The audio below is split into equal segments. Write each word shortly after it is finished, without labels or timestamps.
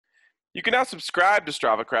You can now subscribe to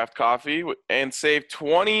Strava Craft Coffee and save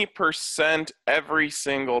 20% every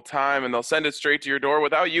single time, and they'll send it straight to your door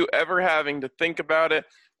without you ever having to think about it.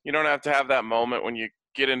 You don't have to have that moment when you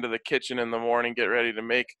get into the kitchen in the morning, get ready to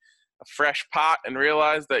make a fresh pot, and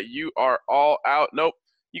realize that you are all out. Nope.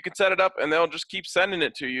 You can set it up, and they'll just keep sending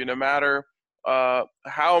it to you no matter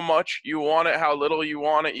how much you want it, how little you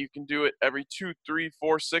want it. You can do it every 2, 3,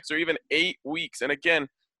 4, 6, or even 8 weeks. And again,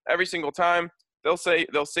 every single time, they'll save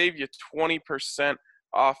you 20%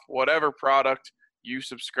 off whatever product you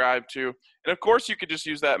subscribe to. And of course, you could just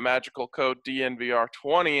use that magical code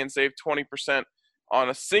DNVR20 and save 20% on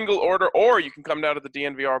a single order, or you can come down to the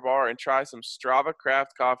DNVR bar and try some Strava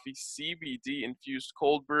Craft Coffee CBD infused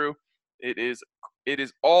cold brew. It is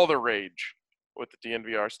all the rage with the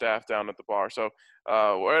DNVR staff down at the bar. So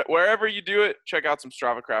wherever you do it, check out some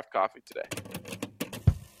Strava Craft Coffee today.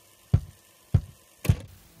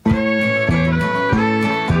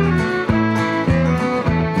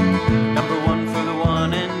 Number one for the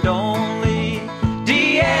one and only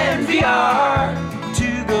DNVR.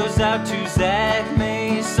 2 goes out to Zach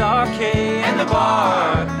Mace, RK, and the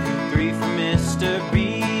bar. 3 for Mr.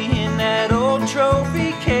 B in that old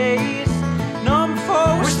trophy case. Number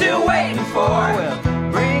 4 we're still waiting for. Well,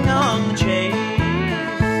 bring on the chase.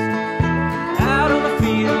 Out on the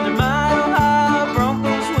field in Mile High,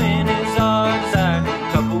 Broncos win is our desire.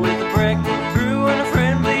 Couple with a break, brew and a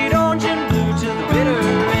friend, bleed orange and blue to the bitter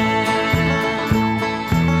end.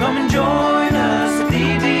 Come and join us at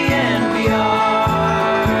the DNVR.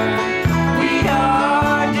 We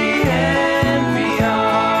are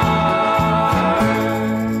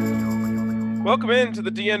DNVR. Welcome into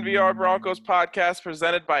the DNVR Broncos podcast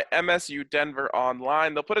presented by MSU Denver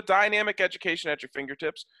Online. They'll put a dynamic education at your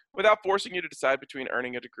fingertips without forcing you to decide between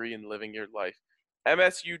earning a degree and living your life.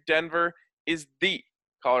 MSU Denver is the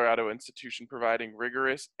Colorado institution providing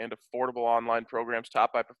rigorous and affordable online programs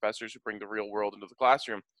taught by professors who bring the real world into the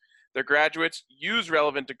classroom. Their graduates use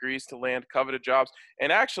relevant degrees to land coveted jobs.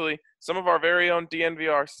 And actually, some of our very own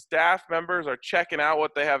DNVR staff members are checking out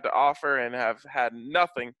what they have to offer and have had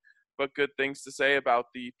nothing but good things to say about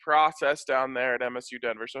the process down there at MSU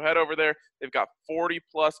Denver. So head over there. They've got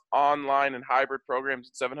 40-plus online and hybrid programs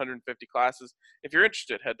and 750 classes. If you're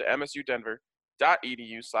interested, head to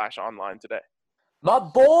msudenver.edu/online today. My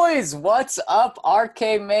boys, what's up?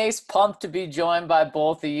 RK Mace, pumped to be joined by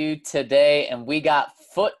both of you today, and we got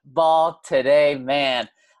football today. Man,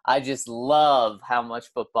 I just love how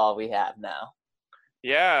much football we have now.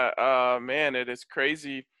 Yeah, man, it is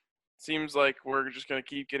crazy. Seems like we're just going to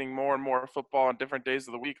keep getting more and more football on different days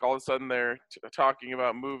of the week. All of a sudden, they're talking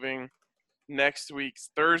about moving next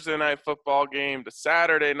week's Thursday night football game to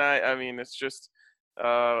Saturday night. I mean, it's just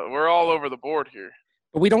we're all over the board here.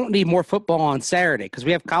 But we don't need more football on Saturday because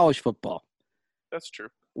we have college football. That's true.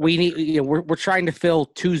 We need, we're trying to fill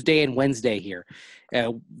Tuesday and Wednesday here.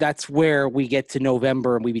 That's where we get to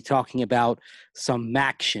November and we be talking about some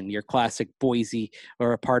action, your classic Boise,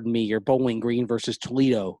 or pardon me, your Bowling Green versus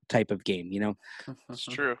Toledo type of game, It's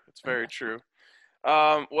true. It's very true.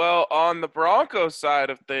 Well, on the Broncos side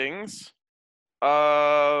of things,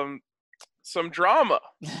 some drama.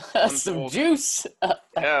 Some juice.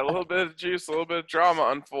 Yeah, a little bit of juice, a little bit of drama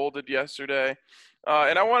unfolded yesterday.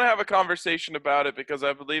 And I want to have a conversation about it because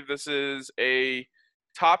I believe this is a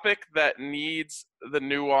topic that needs the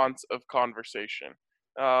nuance of conversation.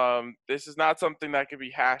 This is not something that can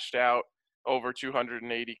be hashed out over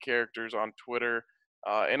 280 characters on Twitter.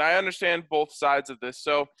 And I understand both sides of this.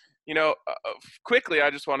 So, quickly, I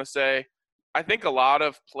just want to say, I think a lot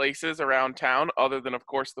of places around town, other than, of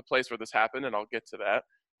course, the place where this happened, and I'll get to that,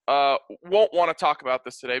 won't want to talk about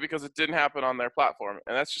this today because it didn't happen on their platform.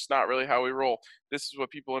 And that's just not really how we roll. This is what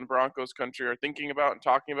people in Broncos country are thinking about and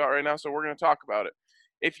talking about right now. So we're going to talk about it.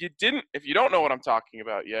 If you don't know what I'm talking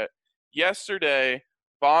about yet, yesterday,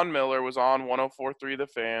 Von Miller was on 104.3 The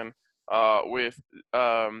Fan with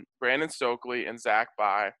Brandon Stokely and Zach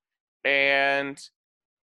Bye. And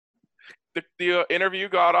the interview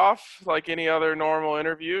got off like any other normal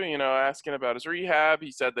interview, asking about his rehab. He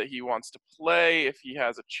said that he wants to play. If he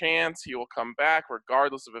has a chance, he will come back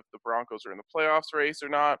regardless of if the Broncos are in the playoffs race or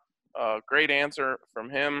not. Great answer from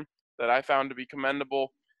him that I found to be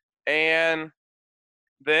commendable. And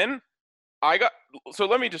then so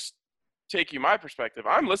let me just take you my perspective.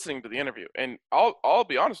 I'm listening to the interview, and I'll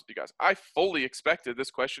be honest with you guys. I fully expected this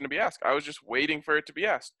question to be asked. I was just waiting for it to be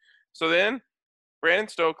asked. So then Brandon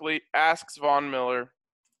Stokely asks Von Miller,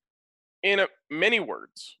 in many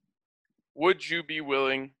words, would you be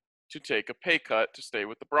willing to take a pay cut to stay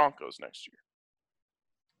with the Broncos next year?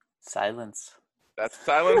 Silence. That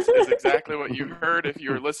silence is exactly what you heard if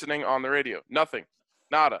you were listening on the radio. Nothing.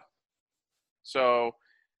 Nada. So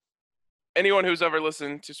anyone who's ever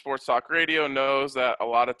listened to sports talk radio knows that a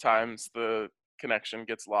lot of times the connection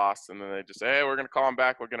gets lost, and then they just say, hey, we're going to call him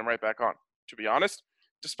back. We're going to right back on. To be honest,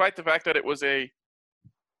 despite the fact that it was a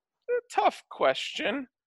tough question,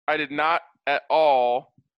 I did not at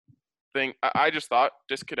all think – I just thought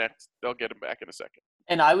disconnect. They'll get him back in a second.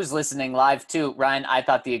 And I was listening live too, Ryan. I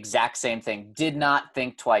thought the exact same thing. Did not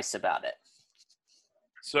think twice about it.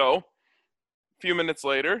 So a few minutes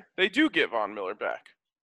later, they do get Von Miller back.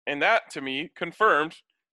 And that, to me, confirmed,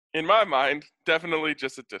 in my mind, definitely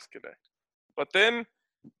just a disconnect. But then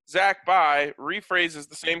Zach Bye rephrases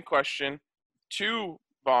the same question to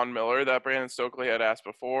Von Miller that Brandon Stokely had asked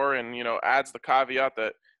before, and, adds the caveat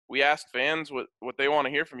that we asked fans what they want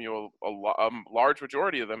to hear from you. A large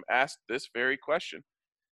majority of them asked this very question.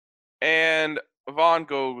 And Von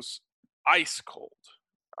goes ice cold.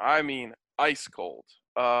 I mean, ice cold.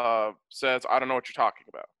 Says, I don't know what you're talking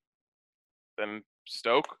about. Then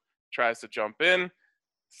Stoke tries to jump in,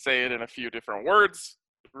 say it in a few different words,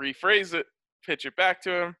 rephrase it, pitch it back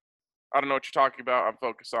to him. I don't know what you're talking about. I'm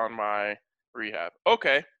focused on my rehab.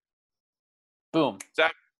 Okay. Boom.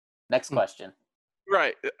 Zach. Next question.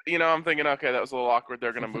 Right. I'm thinking, okay, that was a little awkward.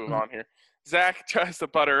 They're going to move on here. Zach tries to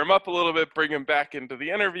butter him up a little bit, bring him back into the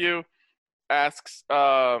interview, asks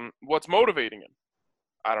what's motivating him.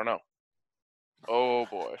 I don't know. Oh,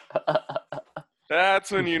 boy.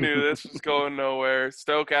 That's when you knew this was going nowhere.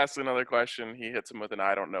 Stoke asks another question. He hits him with an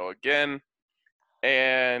I don't know again.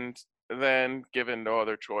 And then, given no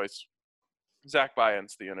other choice, Zach Bye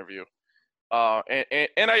ends the interview.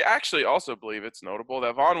 And I actually also believe it's notable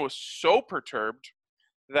that Von was so perturbed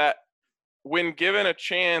that when given a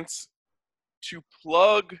chance to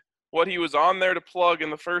plug what he was on there to plug in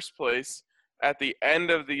the first place, at the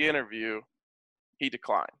end of the interview, he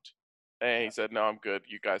declined. And he said, no, I'm good.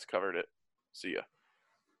 You guys covered it. See ya.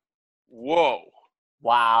 Whoa.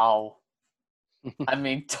 Wow. I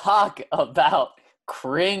mean, talk about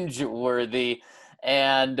cringe-worthy.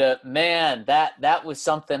 And, man, that was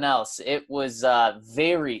something else. It was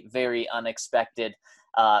very, very unexpected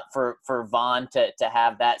for Von to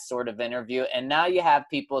have that sort of interview. And now you have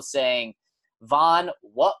people saying, Von,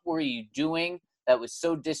 what were you doing that was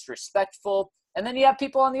so disrespectful? And then you have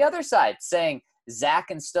people on the other side saying,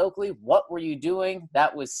 Zach and Stokely, what were you doing?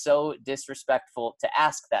 That was so disrespectful to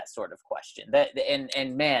ask that sort of question.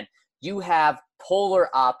 And man, you have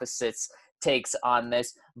polar opposites takes on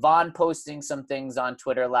this. Von posting some things on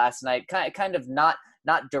Twitter last night, kind of not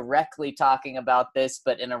directly talking about this,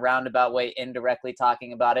 but in a roundabout way, indirectly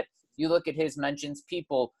talking about it. You look at his mentions,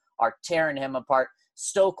 people are tearing him apart.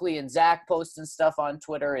 Stokely and Zach posting stuff on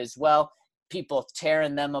Twitter as well. People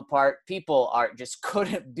tearing them apart. People are just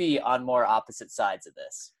couldn't be on more opposite sides of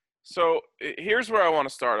this. So here's where I want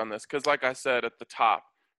to start on this, because like I said at the top,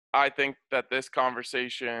 I think that this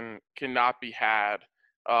conversation cannot be had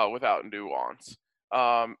without nuance.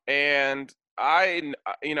 And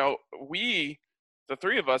we, the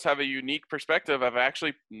three of us, have a unique perspective of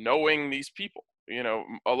actually knowing these people,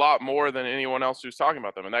 a lot more than anyone else who's talking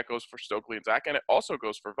about them. And that goes for Stokely and Zach, and it also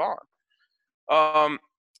goes for Von.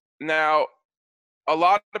 Now, a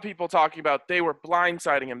lot of people talking about they were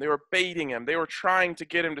blindsiding him, they were baiting him, they were trying to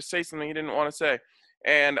get him to say something he didn't want to say.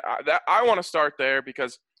 And I want to start there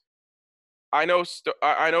because I know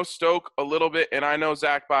Stoke a little bit, and I know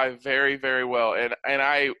Zach Bye very, very well. And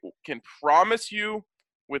I can promise you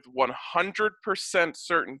with 100%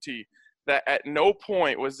 certainty that at no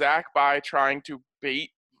point was Zach Bye trying to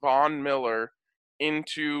bait Von Miller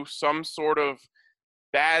into some sort of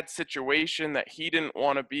bad situation that he didn't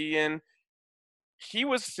want to be in. He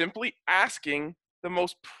was simply asking the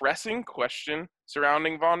most pressing question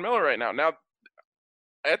surrounding Von Miller right now. Now,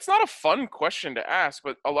 it's not a fun question to ask,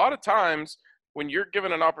 but a lot of times when you're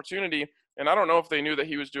given an opportunity, and I don't know if they knew that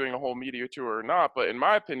he was doing a whole media tour or not, but in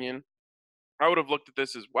my opinion, I would have looked at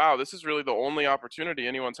this as, wow, this is really the only opportunity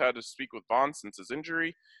anyone's had to speak with Von since his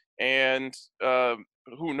injury. And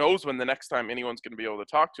who knows when the next time anyone's going to be able to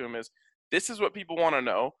talk to him is. This is what people want to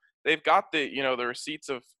know. They've got the receipts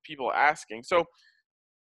of people asking. So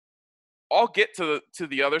I'll get to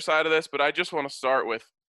the other side of this, but I just want to start with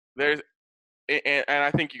and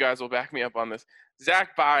I think you guys will back me up on this.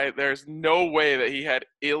 Zach Bye, there's no way that he had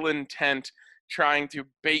ill intent trying to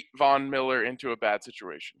bait Von Miller into a bad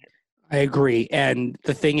situation here. I agree. And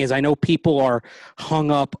the thing is, I know people are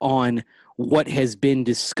hung up on what has been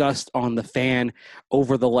discussed on The Fan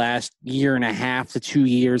over the last year and a half to 2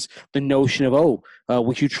 years, the notion of,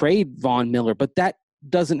 we should trade Von Miller. But that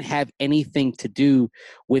doesn't have anything to do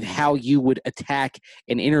with how you would attack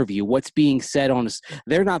an interview. What's being said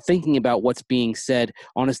they're not thinking about what's being said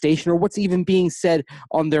on a station or what's even being said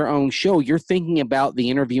on their own show. You're thinking about the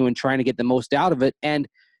interview and trying to get the most out of it. And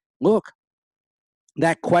look,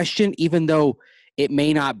 that question, even though it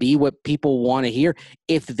may not be what people want to hear,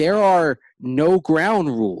 if there are no ground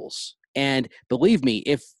rules, and believe me,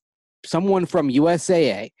 if someone from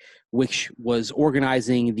USAA, which was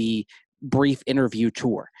organizing the brief interview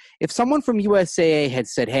tour, if someone from USAA had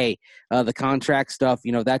said, hey, the contract stuff,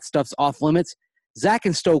 that stuff's off limits, Zach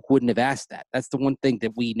and Stoke wouldn't have asked that. That's the one thing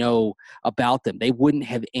that we know about them. They wouldn't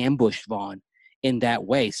have ambushed Vaughn in that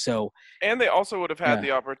way. So, and they also would have had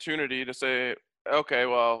the opportunity to say, okay,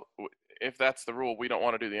 well, if that's the rule, we don't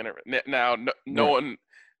want to do the interview. Now, no one,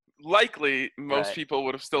 likely most people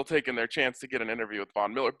would have still taken their chance to get an interview with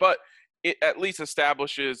Von Miller, but it at least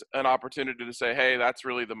establishes an opportunity to say, hey, that's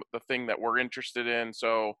really the thing that we're interested in.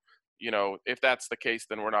 So, if that's the case,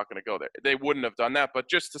 then we're not going to go there. They wouldn't have done that, but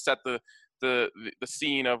just to set the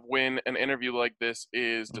scene of when an interview like this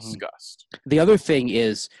is discussed. The other thing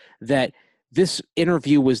is that this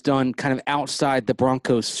interview was done kind of outside the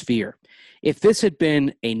Broncos sphere. If this had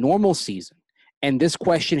been a normal season and this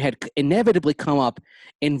question had inevitably come up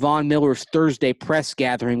in Von Miller's Thursday press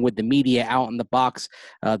gathering with the media out in the box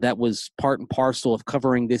that was part and parcel of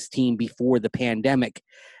covering this team before the pandemic,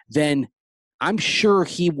 then I'm sure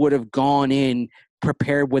he would have gone in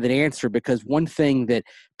prepared with an answer, because one thing that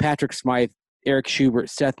Patrick Smythe, Eric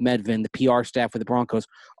Schubert, Seth Medvin, the PR staff with the Broncos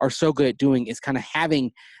are so good at doing is kind of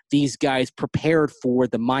having these guys prepared for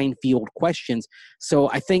the minefield questions.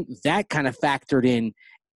 So I think that kind of factored in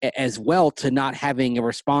as well to not having a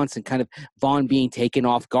response and kind of Vaughn being taken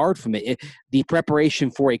off guard from it. The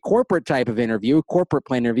preparation for a corporate type of interview, a corporate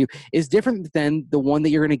plan interview, is different than the one that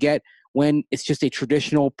you're going to get when it's just a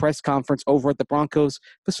traditional press conference over at the Broncos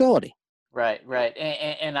facility. Right.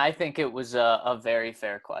 And I think it was a very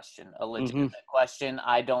fair question, a legitimate question.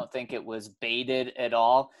 I don't think it was baited at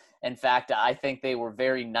all. In fact, I think they were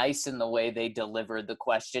very nice in the way they delivered the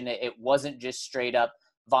question. It wasn't just straight up,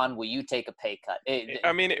 Vaughn, will you take a pay cut?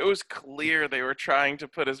 It was clear they were trying to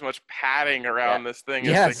put as much padding around this thing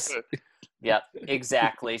as they could. Yep,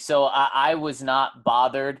 exactly. So I was not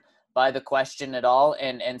bothered by the question at all.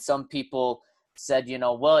 And some people said,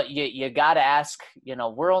 well, you got to ask,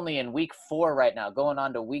 we're only in week 4 right now, going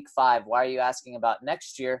on to week 5. Why are you asking about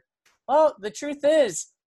next year? Well, the truth is,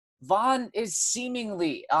 Vaughn is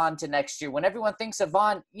seemingly on to next year. When everyone thinks of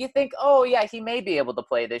Vaughn, you think, oh, yeah, he may be able to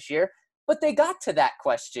play this year. But they got to that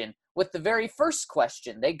question with the very first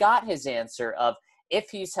question. They got his answer of if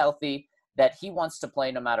he's healthy, that he wants to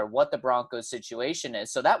play no matter what the Broncos situation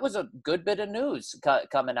is. So that was a good bit of news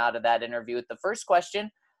coming out of that interview with the first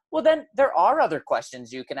question. Well, then there are other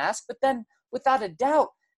questions you can ask. But then without a doubt,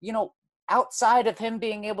 outside of him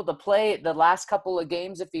being able to play the last couple of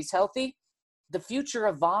games if he's healthy, the future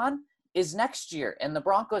of Vaughn is next year. And the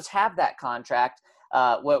Broncos have that contract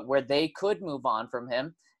where they could move on from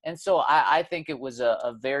him. And so I think it was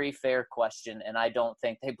a very fair question, and I don't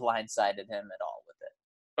think they blindsided him at all with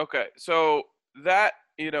it. Okay, so that,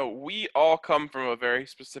 we all come from a very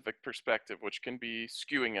specific perspective, which can be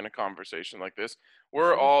skewing in a conversation like this.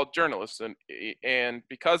 We're all journalists, and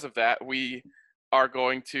because of that, we are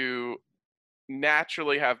going to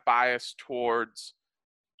naturally have bias towards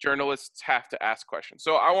journalists have to ask questions.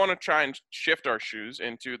 So I want to try and shift our shoes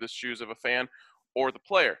into the shoes of a fan or the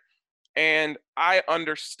player. And I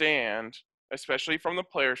understand, especially from the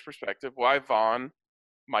player's perspective, why Vaughn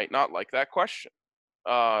might not like that question.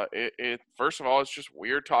 First of all, it's just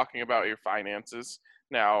weird talking about your finances.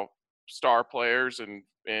 Now, star players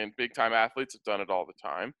and big-time athletes have done it all the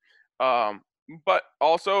time. But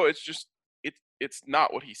also, it's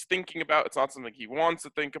not what he's thinking about. It's not something he wants to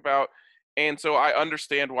think about. And so I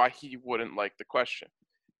understand why he wouldn't like the question.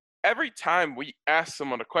 Every time we ask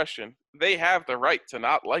someone a question, they have the right to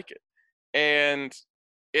not like it. And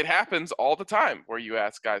it happens all the time where you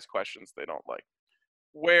ask guys questions they don't like.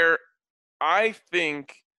 Where I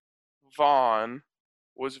think Vaughn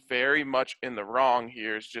was very much in the wrong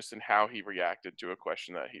here is just in how he reacted to a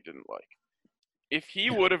question that he didn't like. If he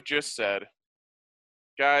would have just said,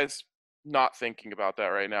 guys, not thinking about that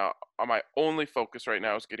right now. My only focus right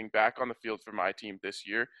now is getting back on the field for my team this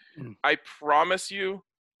year. I promise you,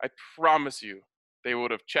 they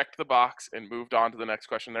would have checked the box and moved on to the next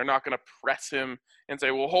question. They're not going to press him and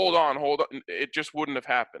say, well, hold on. It just wouldn't have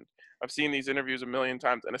happened. I've seen these interviews a million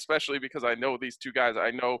times, and especially because I know these two guys,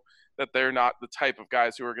 I know that they're not the type of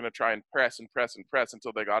guys who are going to try and press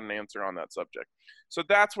until they got an answer on that subject. So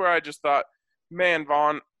that's where I just thought, man,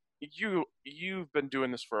 Vaughn, you've been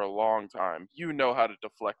doing this for a long time. You know how to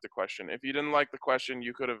deflect a question. If you didn't like the question,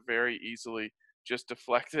 you could have very easily just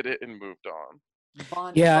deflected it and moved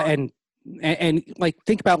on. Yeah, and like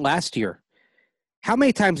think about last year. How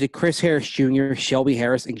many times did Chris Harris Jr., Shelby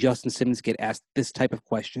Harris, and Justin Simmons get asked this type of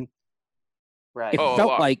question? Right. It Oh, a felt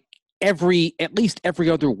lot. like at least every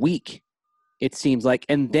other week, it seems like,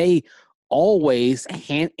 and they always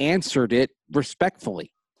answered it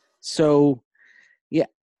respectfully. So, yeah,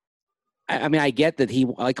 I mean, I get that he,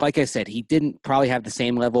 like I said, he didn't probably have the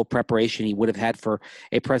same level of preparation he would have had for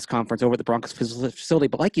a press conference over at the Broncos facility.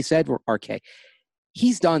 But like you said, RK,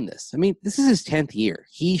 he's done this. I mean, this is his 10th year.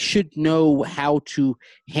 He should know how to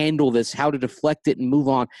handle this, how to deflect it and move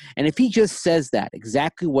on. And if he just says that,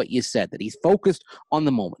 exactly what you said, that he's focused on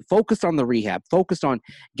the moment, focused on the rehab, focused on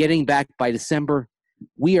getting back by December,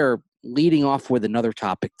 we are leading off with another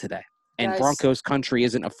topic today. And Guys, Broncos country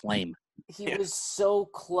isn't aflame. he was so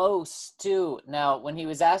close, too. Now, when he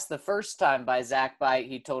was asked the first time by Zach Bite,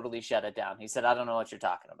 he totally shut it down. He said, I don't know what you're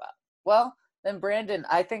talking about. Well, then Brandon,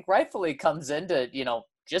 I think rightfully comes into,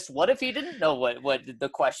 just what if he didn't know what the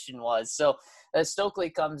question was? So Stokely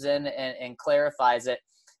comes in and clarifies it.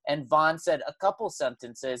 And Vaughn said a couple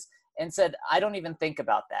sentences and said, I don't even think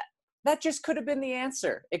about that. That just could have been the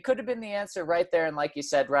answer. It could have been the answer right there. And like you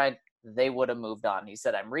said, Ryan, they would have moved on. He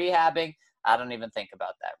said, I'm rehabbing. I don't even think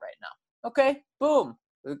about that right now. Okay, boom.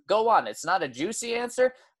 Go on. It's not a juicy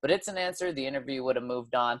answer, but it's an answer. The interview would have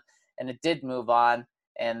moved on, and it did move on.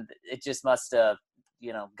 And it just must have,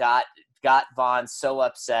 got Vaughn so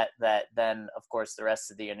upset that then, of course, the rest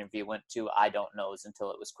of the interview went to I don't knows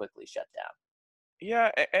until it was quickly shut down.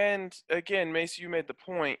 Yeah, and again, Mace, you made the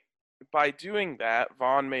point. By doing that,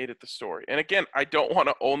 Vaughn made it the story. And again, I don't want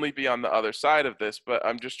to only be on the other side of this, but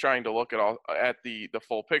I'm just trying to look at the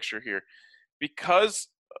full picture here. Because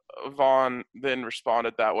Vaughn then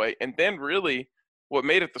responded that way, and then really what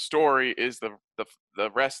made it the story is the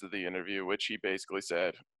rest of the interview, which he basically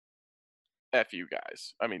said, F you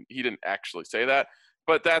guys. I mean, he didn't actually say that,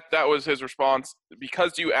 but that was his response.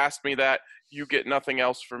 Because you asked me that, you get nothing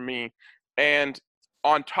else from me. And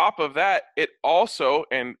on top of that, it also,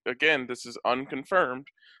 and again, this is unconfirmed,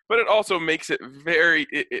 but it also makes it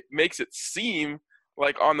it makes it seem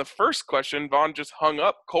like on the first question, Vaughn just hung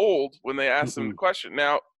up cold when they asked him the question.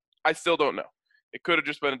 Now, I still don't know. It could have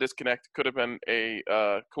just been a disconnect. It could have been a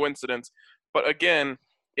coincidence. But again,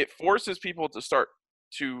 it forces people to start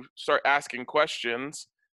asking questions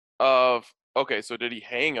of, okay, so did he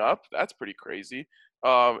hang up? That's pretty crazy.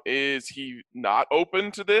 Is he not open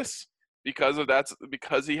to this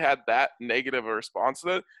because he had that negative a response to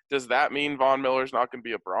it? Does that mean Von Miller's not going to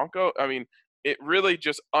be a Bronco? I mean, it really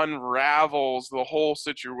just unravels the whole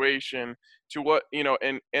situation to what,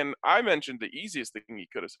 and I mentioned the easiest thing he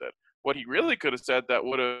could have said. What he really could have said that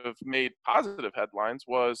would have made positive headlines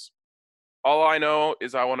was, all I know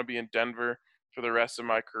is I want to be in Denver for the rest of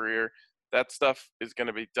my career. That stuff is going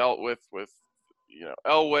to be dealt with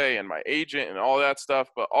Elway and my agent and all that stuff.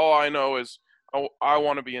 But all I know is I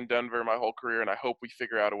want to be in Denver my whole career, and I hope we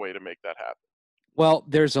figure out a way to make that happen. Well,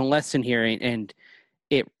 there's a lesson here, and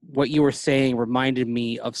what you were saying reminded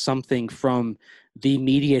me of something from the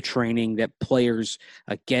media training that players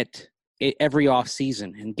get every off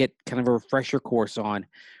season and get kind of a refresher course on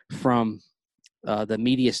from the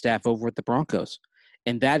media staff over at the Broncos.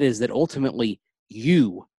 And that is that ultimately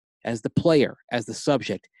you, as the player, as the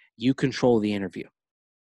subject, you control the interview.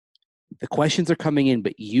 The questions are coming in,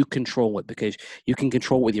 but you control it because you can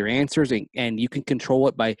control it with your answers, and you can control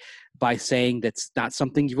it by saying that's not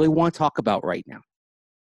something you really want to talk about right now.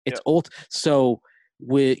 It's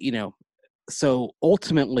so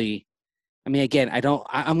ultimately, I mean, again,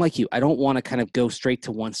 I'm like you. I don't want to kind of go straight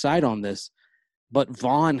to one side on this, but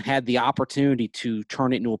Vaughn had the opportunity to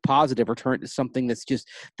turn it into a positive or turn it into something that's just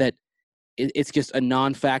that it's just a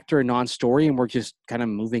non-factor, a non-story, and we're just kind of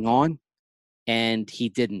moving on. And he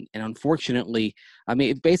didn't. And unfortunately, I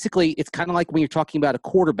mean, basically, it's kind of like when you're talking about a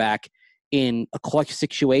quarterback in a clutch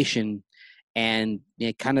situation, and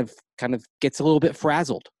it kind of gets a little bit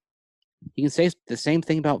frazzled. You can say the same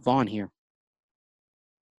thing about Vaughn here.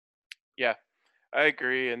 Yeah, I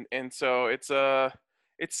agree, and so it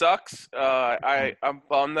sucks. I'm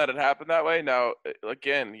bummed that it happened that way. Now,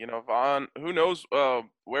 again, Vaughn, who knows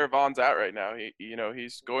where Vaughn's at right now?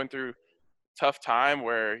 He's going through a tough time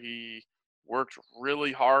where he worked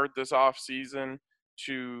really hard this off season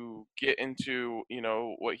to get into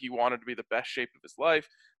what he wanted to be the best shape of his life.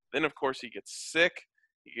 Then, of course, he gets sick.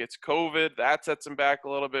 He gets COVID. That sets him back a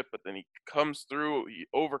little bit, but then he comes through. He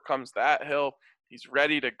overcomes that hill. He's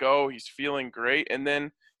ready to go. He's feeling great. And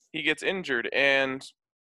then he gets injured. And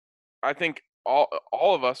I think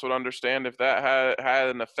all of us would understand if that had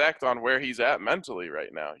an effect on where he's at mentally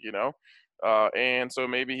right now, you know. And so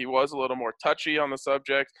maybe he was a little more touchy on the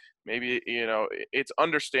subject. Maybe, you know, it's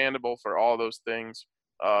understandable for all those things.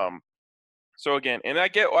 So again, and I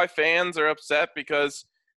get why fans are upset because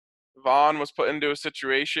Vaughn was put into a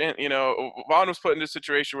situation, you know, Vaughn was put into a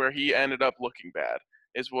situation where he ended up looking bad,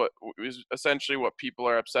 is essentially what people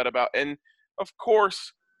are upset about. And of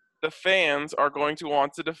course, the fans are going to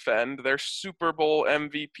want to defend their Super Bowl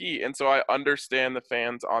MVP. And so I understand the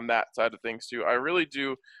fans on that side of things too. I really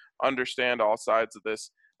do understand all sides of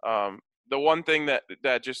this. The one thing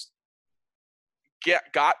that just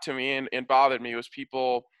got to me and bothered me was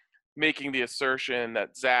people making the assertion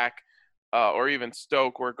that Zach or even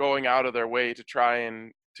Stoke were going out of their way to try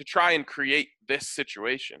and create this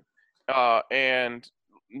situation. And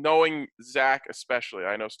knowing Zach especially,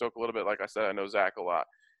 I know Stoke a little bit. Like I said, I know Zach a lot.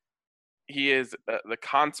 He is the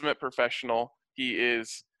consummate professional. He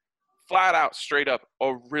is flat out, straight up,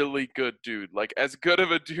 a really good dude. Like as good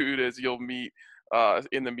of a dude as you'll meet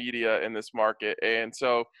in the media in this market. And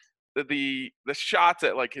so the shots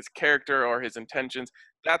at like his character or his intentions,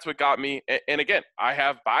 that's what got me. And again, I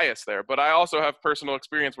have bias there, but I also have personal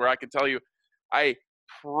experience where I can tell you, I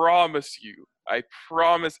promise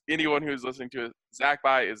anyone who's listening to it, Zach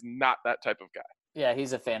Bye is not that type of guy. Yeah,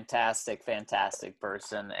 he's a fantastic, fantastic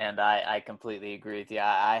person, and I completely agree with you.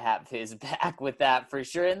 I have his back with that for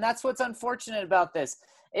sure, and that's what's unfortunate about this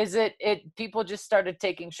is it people just started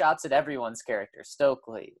taking shots at everyone's character.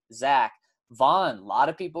 Stokely, Zach, Vaughn, a lot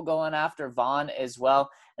of people going after Vaughn as well,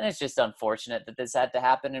 and it's just unfortunate that this had to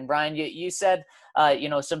happen. And Brian, you said, you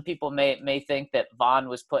know, some people may think that Vaughn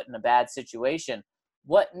was put in a bad situation.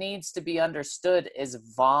 What needs to be understood is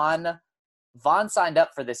Vaughn signed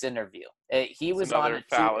up for this interview. He was on a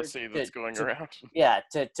fallacy that's going around. Yeah,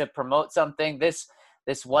 to promote something. This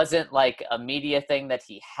wasn't like a media thing that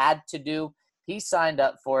he had to do. He signed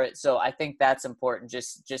up for it, so I think that's important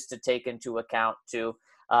just to take into account too.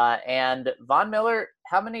 And Von Miller,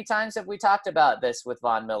 how many times have we talked about this with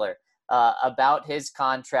Von Miller about his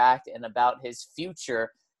contract and about his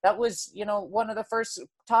future? That was, you know, one of the first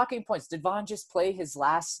talking points. Did Vaughn just play his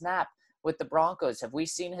last snap with the Broncos? Have we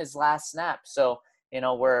seen his last snap? So, you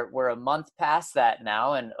know, we're a month past that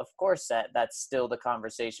now, and of course that's still the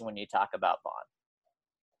conversation when you talk about Vaughn.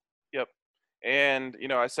 Yep. And, you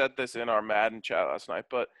know, I said this in our Madden chat last night,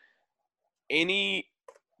 but any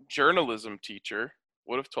journalism teacher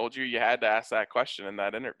would have told you had to ask that question in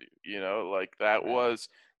that interview. You know, like that was,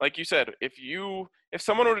 like you said, if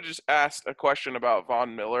someone would have just asked a question about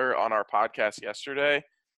Von Miller on our podcast yesterday,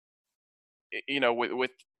 you know,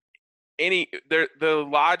 with the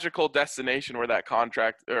logical destination where that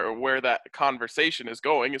contract or where that conversation is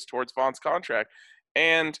going is towards Vaughn's contract.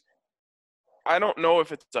 And I don't know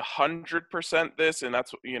if it's 100% this, and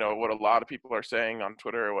that's, you know, what a lot of people are saying on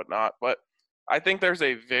Twitter or whatnot, but I think there's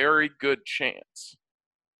a very good chance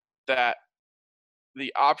that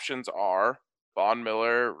the options are Von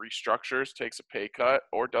Miller restructures, takes a pay cut,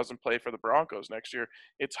 or doesn't play for the Broncos next year.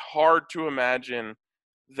 It's hard to imagine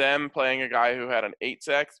them playing a guy who had an 8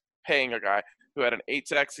 sacks, paying a guy who had an 8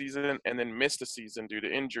 sack season and then missed a season due to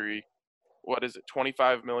injury. What is it,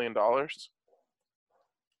 $25 million?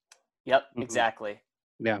 Yep, exactly.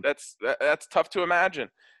 Yeah, that's tough to imagine.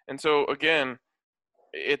 And so again,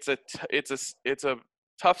 it's a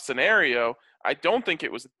tough scenario. I don't think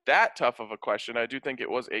it was that tough of a question. I do think it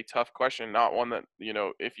was a tough question, not one that, you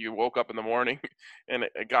know, if you woke up in the morning and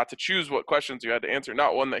got to choose what questions you had to answer,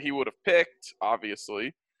 not one that he would have picked,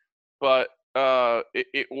 obviously. But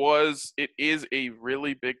it is a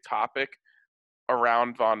really big topic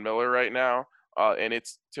around Von Miller right now. And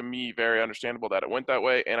it's, to me, very understandable that it went that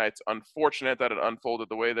way. And it's unfortunate that it unfolded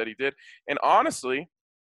the way that he did. And honestly,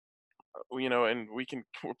 you know, and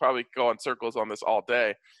we'll probably go in circles on this all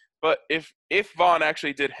day, but if Vaughn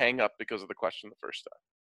actually did hang up because of the question the first time,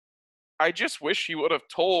 I just wish he would have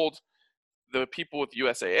told the people with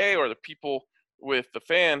USAA or the people with the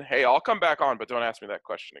fan, hey, I'll come back on, but don't ask me that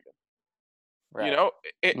question again. Right. You know,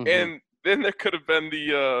 and then there could have been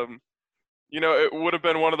the, you know, it would have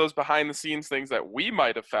been one of those behind the scenes things that we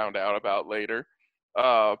might have found out about later.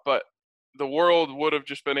 But the world would have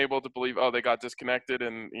just been able to believe, oh, they got disconnected,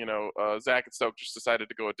 and, you know, Zach and Stoke just decided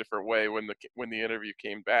to go a different way when the interview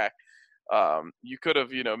came back. You could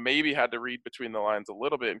have, you know, maybe had to read between the lines a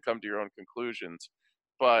little bit and come to your own conclusions.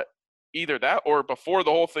 But either that or before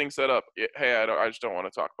the whole thing set up, hey, I just don't want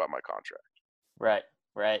to talk about my contract.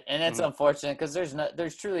 Right. And it's unfortunate because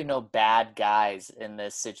there's truly no bad guys in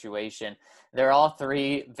this situation. They're all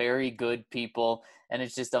three very good people, and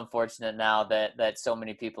it's just unfortunate now that so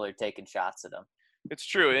many people are taking shots at them. It's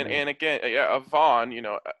true. And again, Vaughn,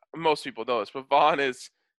 most people know this, but Vaughn is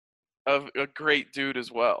a great dude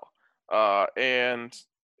as well. And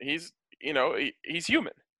he's, he's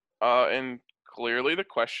human. And clearly the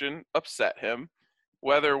question upset him.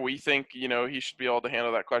 Whether we think, he should be able to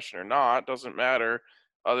handle that question or not doesn't matter,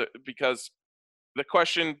 because the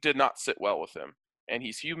question did not sit well with him. And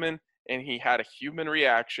he's human, and he had a human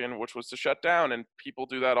reaction, which was to shut down, and people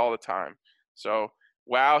do that all the time. So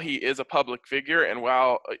while he is a public figure, and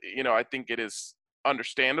while, I think it is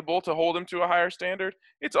understandable to hold him to a higher standard,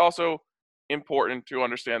 it's also important to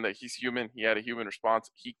understand that he's human. He had a human response.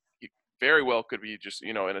 He very well could be just,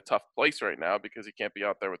 in a tough place right now because he can't be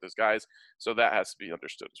out there with his guys. So that has to be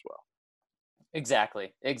understood as well.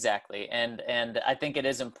 Exactly. And I think it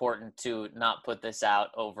is important to not put this out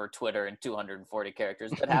over Twitter in 240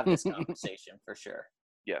 characters, but have this conversation for sure.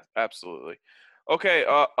 Yeah, absolutely. Okay,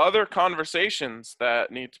 other conversations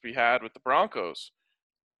that need to be had with the Broncos.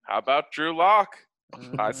 How about Drew Lock?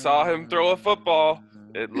 I saw him throw a football.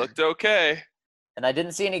 It looked okay. And I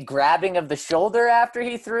didn't see any grabbing of the shoulder after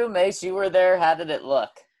he threw. Mace, you were there. How did it look?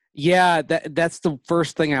 Yeah, that's the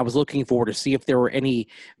first thing I was looking for, to see if there were any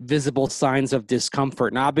visible signs of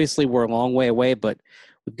discomfort. And obviously we're a long way away, but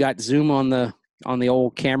we've got Zoom on the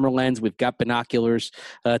old camera lens. We've got binoculars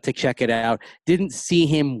to check it out. Didn't see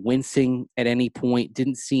him wincing at any point.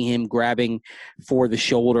 Didn't see him grabbing for the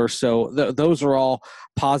shoulder. So those are all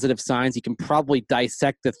positive signs. You can probably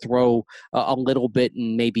dissect the throw a little bit,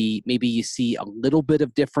 and maybe you see a little bit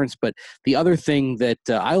of difference. But the other thing that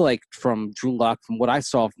I liked from Drew Lock, from what I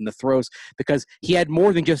saw from the throws, because he had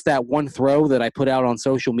more than just that one throw that I put out on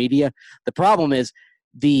social media. The problem is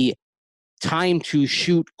the time to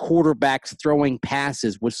shoot quarterbacks throwing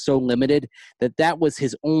passes was so limited that was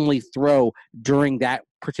his only throw during that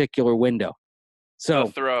particular window. So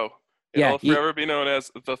the throw. It'll forever be known as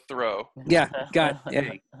the throw. Yeah, got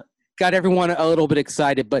everyone a little bit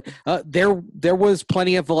excited, but there was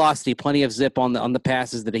plenty of velocity, plenty of zip on the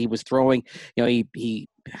passes that he was throwing. He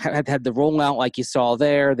had the rollout like you saw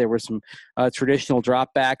there. There were some traditional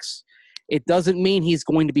dropbacks. It doesn't mean he's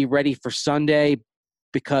going to be ready for Sunday,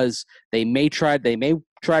 because they may try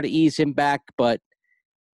to ease him back, but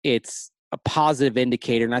it's a positive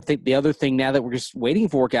indicator. And I think the other thing now that we're just waiting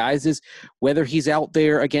for, guys, is whether he's out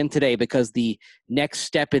there again today, because the next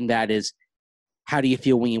step in that is, how do you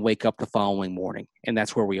feel when you wake up the following morning? And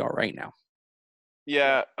that's where we are right now.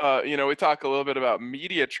 Yeah. We talk a little bit about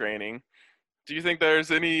media training. Do you think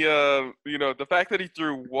there's any, the fact that he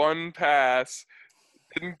threw one pass,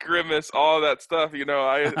 didn't grimace, all that stuff,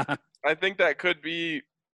 I think that could be,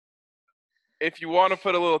 if you want to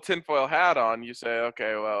put a little tinfoil hat on, you say,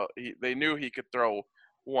 okay, well, they knew he could throw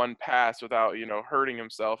one pass without, hurting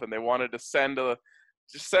himself, and they wanted to send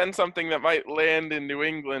something that might land in New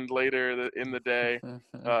England later in the day.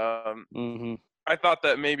 I thought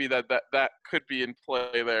that maybe that could be in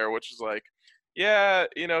play there, which is like, yeah,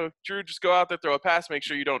 Drew, just go out there, throw a pass, make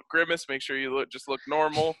sure you don't grimace, make sure you just look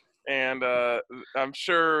normal. And I'm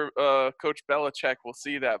sure Coach Belichick will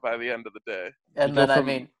see that by the end of the day. And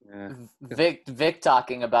then, Vic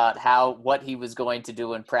talking about what he was going to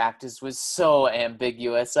do in practice was so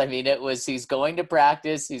ambiguous. I mean, it was, he's going to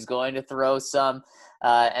practice, he's going to throw some,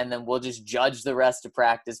 and then we'll just judge the rest of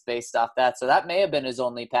practice based off that. So that may have been his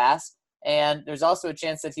only pass. And there's also a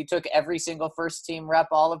chance that he took every single first-team rep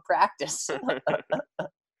all of practice.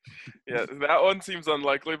 Yeah, that one seems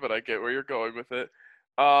unlikely, but I get where you're going with it.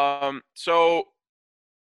 So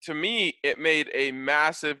to me, it made a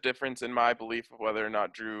massive difference in my belief of whether or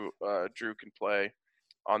not Drew can play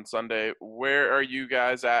on Sunday. Where are you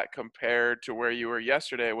guys at compared to where you were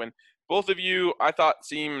yesterday, when both of you, I thought,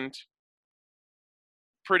 seemed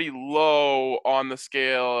pretty low on the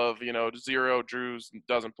scale of, 0, Drew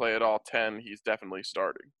doesn't play at all, 10, he's definitely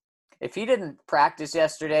starting? If he didn't practice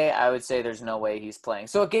yesterday, I would say there's no way he's playing.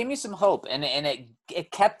 So it gave me some hope, and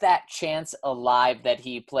it kept that chance alive that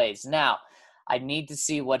he plays. Now, I need to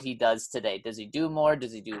see what he does today. Does he do more?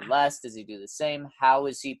 Does he do less? Does he do the same? How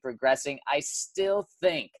is he progressing? I still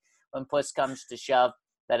think when push comes to shove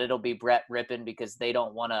that it'll be Brett Rippon, because they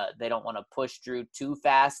don't want to push Drew too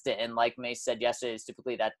fast. And like Mace said yesterday, it's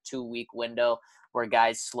typically that 2-week window where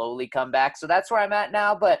guys slowly come back. So that's where I'm at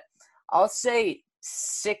now. But I'll say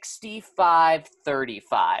 65-35,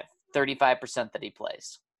 35% that he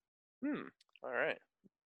plays. All right.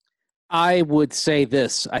 I would say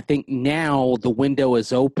this. I think now the window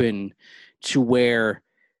is open to where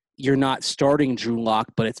you're not starting Drew Lock,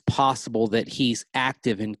 but it's possible that he's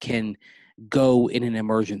active and can go in an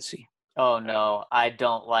emergency. Oh, no, I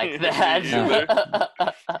don't like that.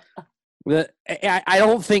 I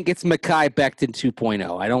don't think it's Mekhi Becton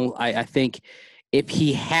 2.0. I think if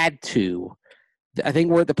he had to, I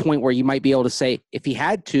think we're at the point where you might be able to say if he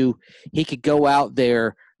had to, he could go out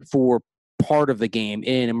there for part of the game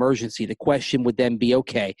in an emergency. The question would then be,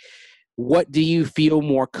 okay, what do you feel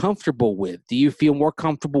more comfortable with? Do you feel more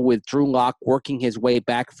comfortable with Drew Lock working his way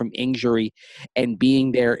back from injury and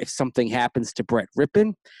being there if something happens to Brett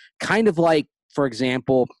Rippon? Kind of like, for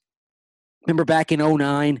example, remember back in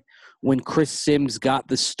 2009 when Chris Sims got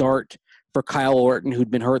the start for Kyle Orton,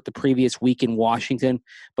 who'd been hurt the previous week in Washington,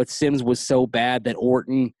 but Sims was so bad that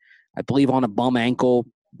Orton, I believe on a bum ankle,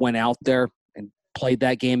 went out there and played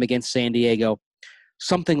that game against San Diego.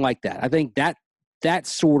 Something like that. I think that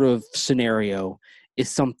sort of scenario is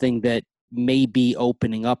something that may be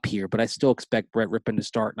opening up here, but I still expect Brett Rippon to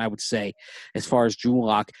start. And I would say, as far as Drew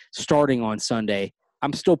Lock starting on Sunday,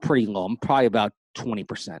 I'm still pretty low. I'm probably about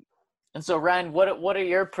 20%. And so, Ryan, what are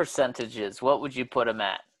your percentages? What would you put him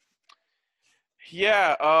at?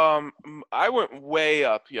 Yeah, I went way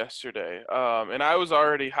up yesterday, and I was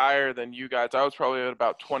already higher than you guys. I was probably at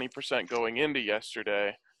about 20% going into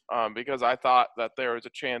yesterday, because I thought that there was a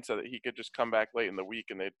chance that he could just come back late in the week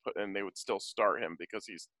and they would still start him because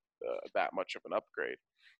he's that much of an upgrade.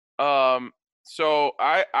 So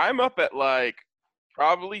I'm up at like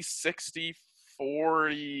probably 60-40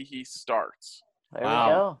 he starts. There we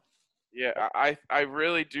go. Yeah, I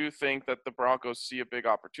really do think that the Broncos see a big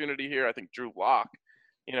opportunity here. I think Drew Lock,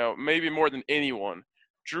 maybe more than anyone,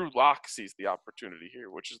 Drew Lock sees the opportunity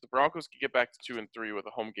here, which is the Broncos can get back to 2-3 with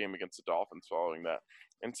a home game against the Dolphins following that.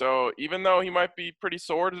 And so even though he might be pretty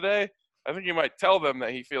sore today, I think he might tell them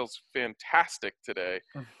that he feels fantastic today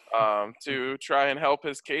to try and help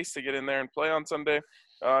his case to get in there and play on Sunday.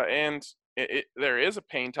 And there is a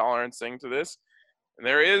pain tolerance thing to this. And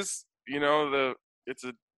there is,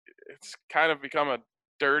 it's kind of become a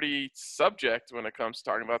dirty subject when it comes to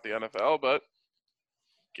talking about the NFL, but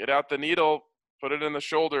get out the needle, put it in the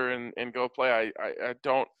shoulder and go play. I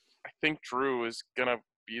think Drew is going to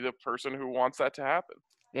be the person who wants that to happen.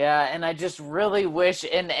 Yeah, and I just really wish,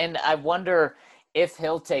 and I wonder if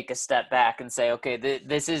he'll take a step back and say, okay,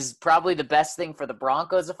 this is probably the best thing for the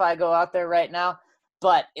Broncos if I go out there right now,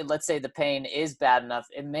 but let's say the pain is bad enough.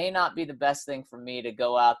 It may not be the best thing for me to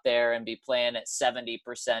go out there and be playing at 70%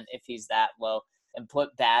 if he's that low and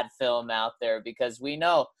put bad film out there, because we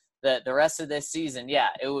know that the rest of this season, yeah,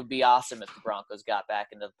 it would be awesome if the Broncos got back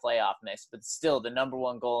into the playoff mix, but still the number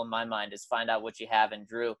one goal in my mind is find out what you have in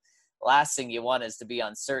Drew. Last thing you want is to be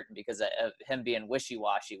uncertain because of him being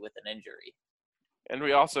wishy-washy with an injury. And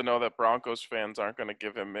we also know that Broncos fans aren't going to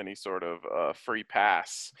give him any sort of free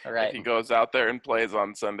pass if he goes out there and plays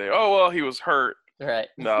on Sunday. Oh, well, he was hurt. Right.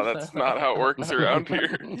 No, that's not how it works around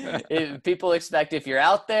here. If people expect if you're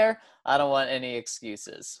out there, I don't want any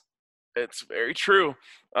excuses. It's very true.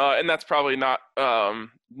 And that's probably not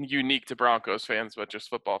unique to Broncos fans, but just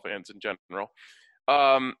football fans in general.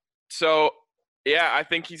 Yeah, I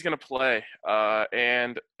think he's going to play.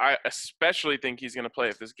 And I especially think he's going to play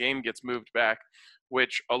if this game gets moved back,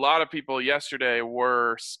 which a lot of people yesterday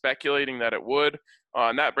were speculating that it would.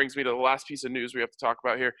 And that brings me to the last piece of news we have to talk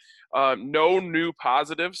about here. No new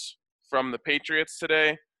positives from the Patriots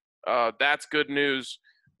today. That's good news.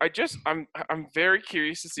 I'm very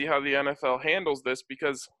curious to see how the NFL handles this,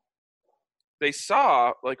 because they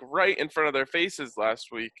saw, like, right in front of their faces last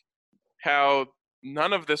week how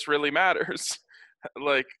none of this really matters.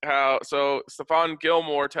 So Stephon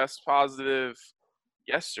Gilmore tests positive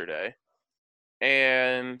yesterday,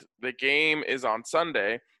 and the game is on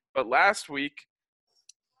Sunday. But last week,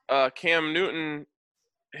 Cam Newton,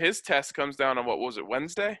 his test comes down on, what was it,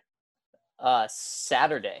 Wednesday?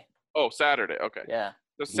 Saturday. Oh, Saturday. Okay. Yeah.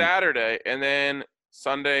 So Saturday, and then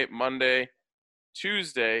Sunday, Monday,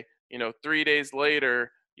 Tuesday, 3 days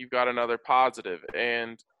later, you've got another positive.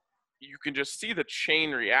 And you can just see the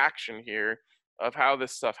chain reaction here of how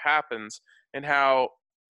this stuff happens, and how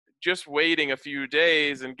just waiting a few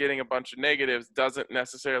days and getting a bunch of negatives doesn't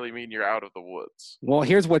necessarily mean you're out of the woods. Well,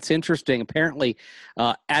 here's what's interesting. Apparently,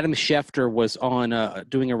 Adam Schefter was on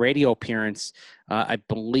doing a radio appearance, I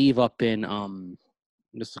believe up in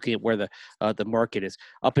I'm just looking at where the market is,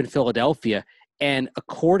 up in Philadelphia. And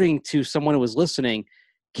according to someone who was listening,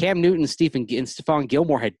 Cam Newton and Stephon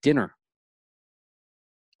Gilmore had dinner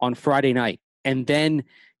on Friday night. And then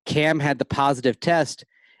Cam had the positive test,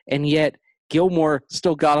 and yet Gilmore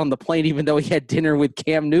still got on the plane even though he had dinner with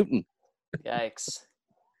Cam Newton. Yikes.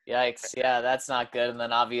 Yeah, that's not good. And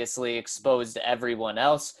then obviously exposed everyone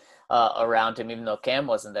else around him, even though Cam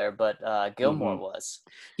wasn't there, but Gilmore was.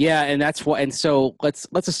 Yeah, and that's what. And so let's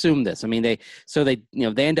assume this. I mean, they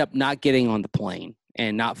end up not getting on the plane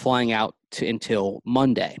and not flying out until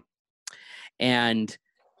Monday. And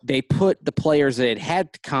they put the players that had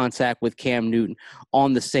contact with Cam Newton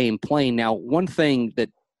on the same plane. Now, one thing that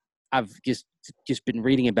I've just been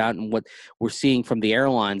reading about and what we're seeing from the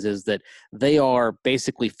airlines is that they are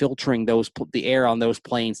basically filtering the air on those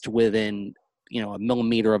planes to within, a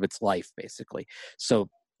millimeter of its life, basically. So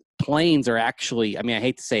planes are actually, I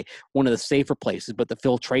hate to say one of the safer places, but the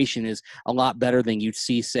filtration is a lot better than you'd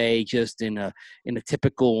see, say, just in a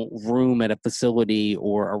typical room at a facility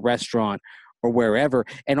or a restaurant or wherever.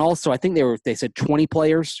 And also, I think they said 20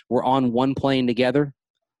 players were on one plane together.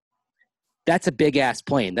 That's a big-ass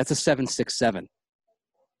plane. That's a 767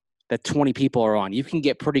 that 20 people are on. You can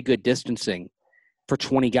get pretty good distancing for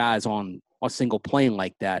 20 guys on a single plane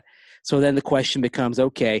like that. So then the question becomes,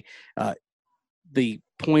 okay, the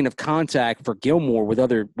point of contact for Gilmore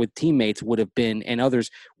with teammates would have been, and others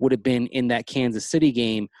would have been in that Kansas City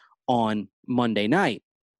game on Monday night.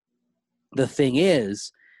 The thing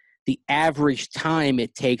is, the average time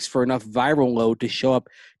it takes for enough viral load to show up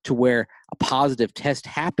to where a positive test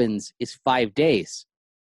happens is 5 days.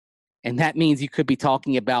 And that means you could be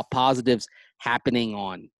talking about positives happening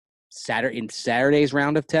on Saturday's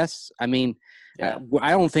round of tests. I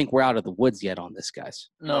don't think we're out of the woods yet on this, guys.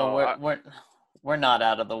 No, we're not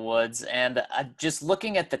out of the woods. And just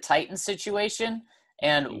looking at the Titans situation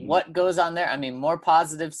and what goes on there, more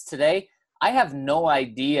positives today. I have no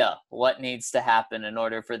idea what needs to happen in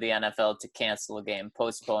order for the NFL to cancel a game,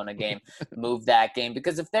 postpone a game, move that game.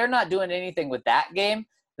 Because if they're not doing anything with that game,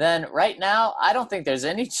 then right now I don't think there's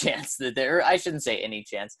any chance that I shouldn't say any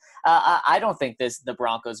chance. I don't think the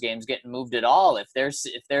Broncos game's getting moved at all if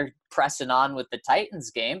they're pressing on with the Titans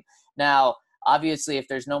game. Now, obviously, if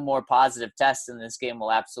there's no more positive tests, then this game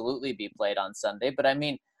will absolutely be played on Sunday. But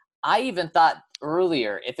I even thought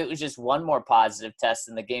earlier if it was just one more positive test,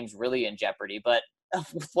 then the game's really in jeopardy. But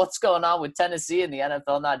what's going on with Tennessee and the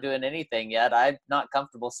NFL not doing anything yet? I'm not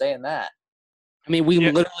comfortable saying that. We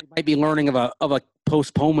literally might be learning of a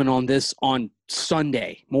postponement on this on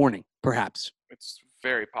Sunday morning, perhaps. It's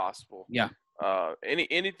very possible. Yeah.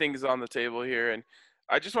 Anything's on the table here, and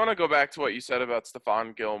I just want to go back to what you said about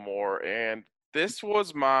Stephon Gilmore, and this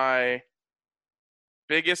was my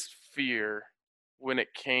biggest fear when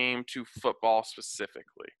it came to football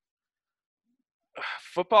specifically.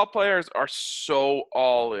 Football players are so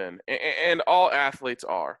all in, and all athletes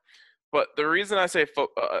are. But the reason I say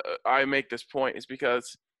I make this point is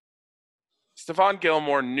because Stephon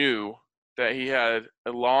Gilmore knew that he had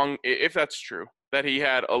if that's true, that he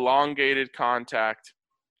had elongated contact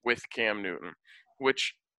with Cam Newton,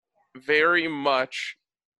 which very much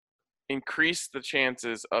increased the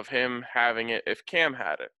chances of him having it if Cam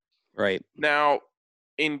had it. Right. Now,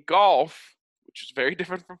 in golf, which is very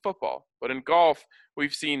different from football, but in golf,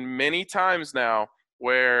 we've seen many times now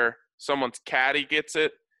where someone's caddy gets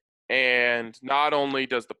it, and not only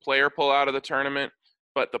does the player pull out of the tournament,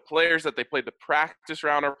 but the players that they played the practice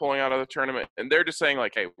round are pulling out of the tournament, and they're just saying,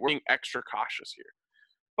 like, hey, we're being extra cautious here.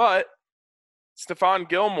 But Stephon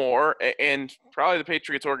Gilmore and probably the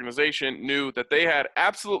Patriots organization knew that they had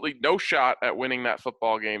absolutely no shot at winning that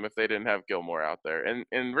football game if they didn't have Gilmore out there.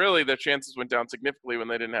 And really their chances went down significantly when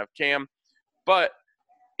they didn't have Cam. But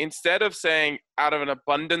instead of saying out of an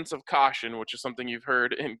abundance of caution, which is something you've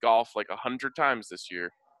heard in golf like 100 times this year,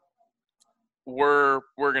 we're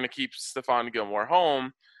going to keep Stephon Gilmore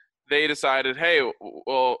home, they decided, hey,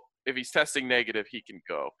 well, if he's testing negative, he can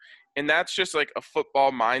go. And that's just like a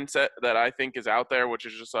football mindset that I think is out there, which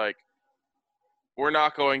is just like, we're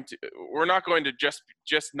not going to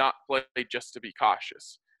just not play just to be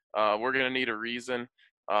cautious. We're going to need a reason.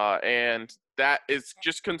 And that is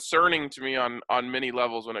just concerning to me on many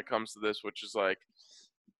levels when it comes to this, which is like,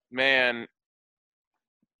 man,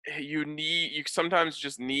 you sometimes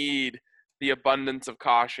just need the abundance of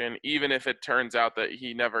caution, even if it turns out that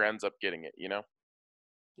he never ends up getting it,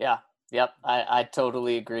 Yeah. Yep, I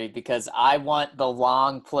totally agree because I want the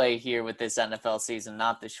long play here with this NFL season,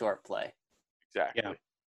 not the short play. Exactly. Yeah.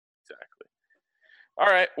 Exactly. All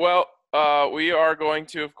right. Well, we are going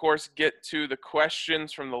to, of course, get to the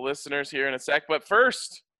questions from the listeners here in a sec. But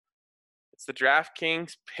first, it's the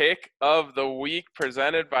DraftKings pick of the week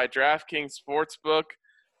presented by DraftKings Sportsbook.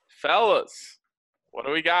 Fellas, what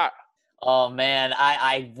do we got? Oh, man,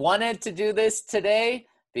 I wanted to do this today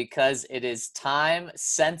because it is time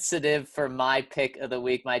sensitive for my pick of the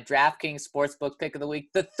week, my DraftKings Sportsbook pick of the week,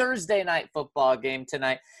 the Thursday night football game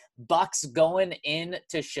tonight. Bucks going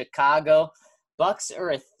into Chicago. Bucks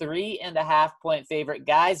are a 3.5-point favorite.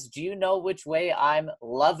 Guys, do you know which way I'm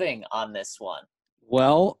loving on this one?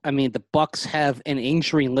 Well, the Bucks have an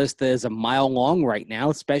injury list that is a mile long right now,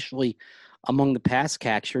 especially among the pass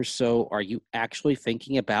catchers. So are you actually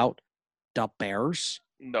thinking about the Bears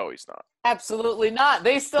No, he's not. Absolutely not.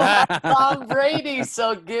 They still have Tom Brady,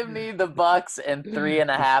 so give me the Bucks and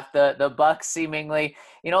 3.5. The Bucks seemingly,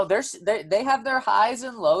 they have their highs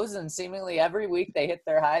and lows, and seemingly every week they hit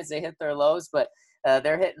their highs, they hit their lows, but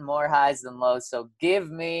they're hitting more highs than lows. So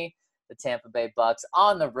give me the Tampa Bay Bucks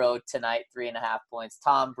on the road tonight, 3.5 points.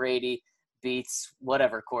 Tom Brady beats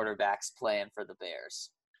whatever quarterback's playing for the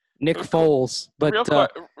Bears. Nick Foles. But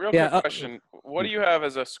real yeah, quick question: what do you have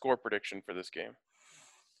as a score prediction for this game?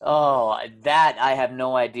 Oh, that I have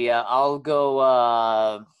no idea. I'll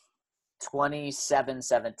go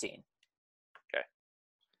 27-17. Okay.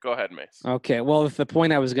 Go ahead, Mace. Okay. Well, the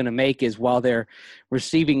point I was going to make is while their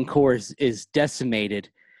receiving core is decimated,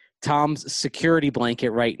 Tom's security blanket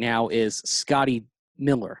right now is Scotty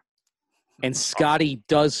Miller. And Scotty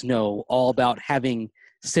does know all about having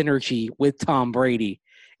synergy with Tom Brady,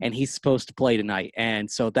 and he's supposed to play tonight. And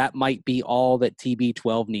so that might be all that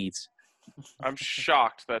TB12 needs. I'm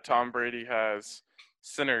shocked that Tom Brady has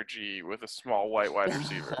synergy with a small white wide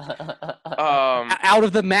receiver. Out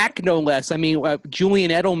of the MAC, no less. I mean, Julian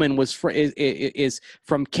Edelman is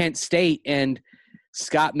from Kent State, and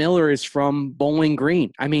Scott Miller is from Bowling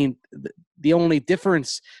Green. I mean, the only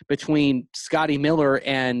difference between Scotty Miller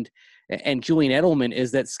and Julian Edelman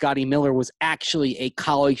is that Scotty Miller was actually a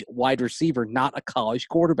college wide receiver, not a college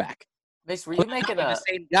quarterback. Mace, were you making the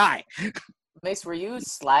same guy? Mace, were you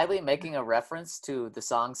slyly making a reference to the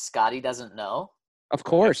song "Scotty Doesn't Know"? Of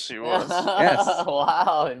course, yes, he was. Yes.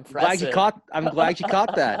 Wow, impressive. I'm glad you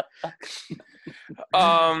caught that.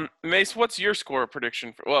 Mace, what's your score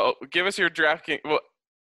prediction? Well, give us your DraftKings. Well,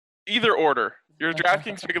 either order. Your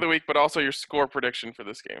DraftKings pick of the week, but also your score prediction for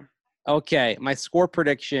this game. Okay, my score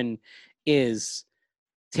prediction is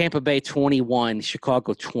Tampa Bay 21,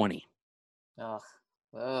 Chicago 20. Ugh.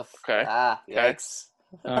 Okay. Yikes.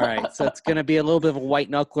 All right, so it's going to be a little bit of a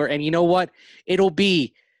white knuckler, and you know what? It'll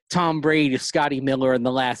be Tom Brady, Scotty Miller in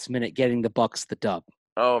the last minute getting the Bucks the dub.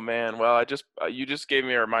 Oh man, well you just gave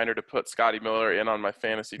me a reminder to put Scotty Miller in on my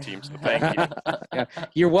fantasy team, so thank you. Yeah,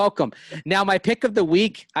 you're welcome. Now my pick of the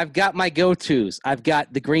week, I've got my go-tos. I've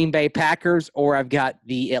got the Green Bay Packers, or I've got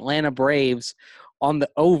the Atlanta Braves on the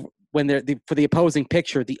over when they're for the opposing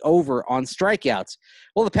pitcher, the over on strikeouts.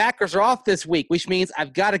 Well, the Packers are off this week, which means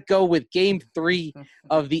I've got to go with Game 3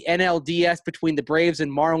 of the NLDS between the Braves and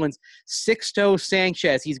Marlins. Sixto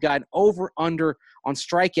Sanchez, he's got an over/under on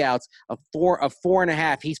strikeouts of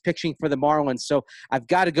 4.5. He's pitching for the Marlins, so I've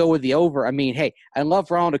got to go with the over. I mean, hey, I love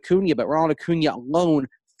Ronald Acuna, but Ronald Acuna alone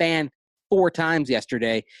fanned 4 times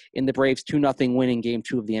yesterday in the Braves 2-0 win in Game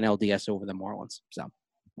 2 of the NLDS over the Marlins. So.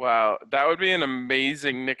 Wow, that would be an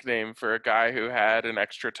amazing nickname for a guy who had an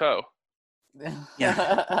extra toe.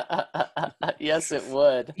 Yeah. Yes, it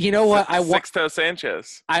would. You know what? Sixto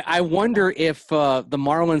Sanchez. I wonder if the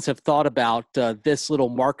Marlins have thought about this little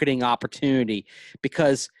marketing opportunity,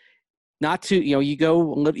 because you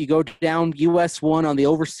go down US 1 on the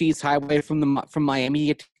overseas highway from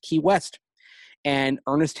Miami to Key West, and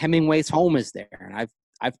Ernest Hemingway's home is there, and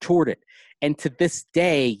I've toured it, and to this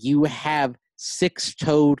day you have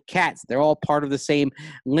 6-toed cats. They're all part of the same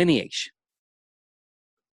lineage.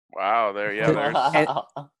 Wow,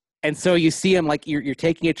 And so you see them like you're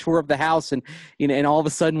taking a tour of the house, and and all of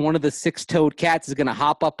a sudden one of the 6-toed cats is going to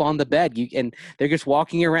hop up on the bed. And they're just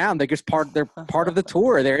walking around. They're just part of the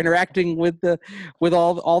tour. They're interacting with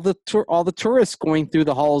all the tourists going through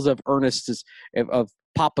the halls of of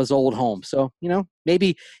Papa's old home. So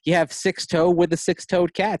maybe you have 6-toe with the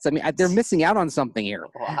 6-toed cats. I mean, they're missing out on something here.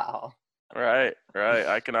 Wow. Right.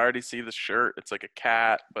 I can already see the shirt. It's like a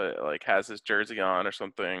cat, but like has his jersey on or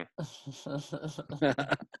something.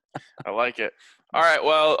 I like it. All right.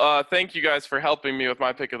 Well, thank you guys for helping me with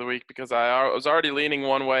my pick of the week, because I was already leaning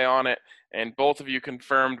one way on it, and both of you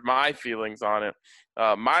confirmed my feelings on it.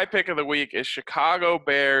 My pick of the week is Chicago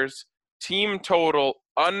Bears team total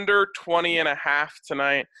under 20.5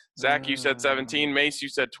 tonight. Zach, you said 17. Mace, you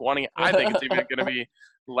said 20. I think it's even going to be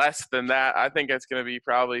less than that. I think it's going to be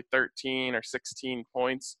probably 13 or 16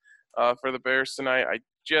 points for the Bears tonight.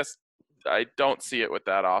 I don't see it with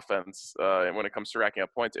that offense when it comes to racking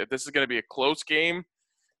up points. If this is going to be a close game,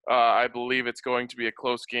 I believe it's going to be a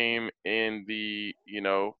close game in the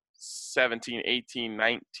 17, 18,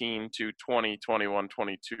 19 to 20, 21,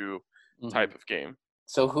 22 type of game.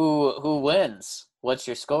 So who wins? What's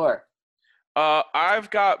your score?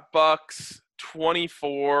 I've got Bucks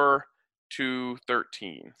 24-13.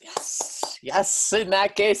 Yes. In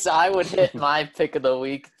that case, I would hit my pick of the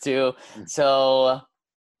week too. So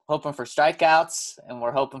hoping for strikeouts, and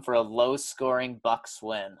we're hoping for a low-scoring Bucks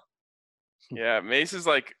win. Yeah, Mace is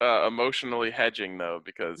like emotionally hedging though,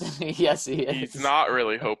 because Yes, he he's is. not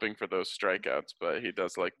really hoping for those strikeouts, but he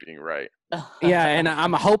does like being right. Yeah, and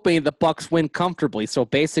I'm hoping the Bucks win comfortably. So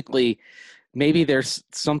basically, maybe there's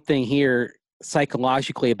something here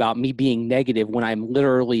psychologically about me being negative when I'm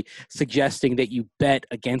literally suggesting that you bet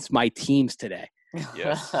against my teams today.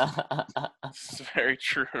 Yes. It's very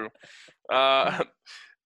true. Uh,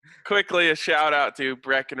 quickly, a shout out to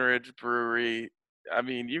Breckenridge Brewery. I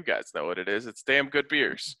mean, you guys know what it is. It's damn good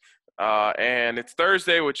beers. And it's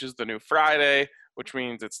Thursday, which is the new Friday, which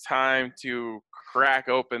means it's time to crack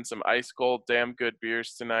open some ice cold, damn good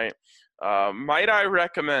beers tonight. Might I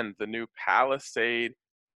recommend the new Palisade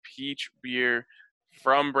Peach Beer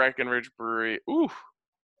from Breckenridge Brewery? Ooh,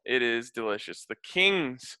 it is delicious. The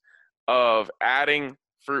kings of adding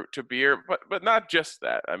fruit to beer, but not just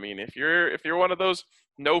that. I mean, if you're one of those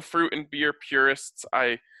no fruit and beer purists,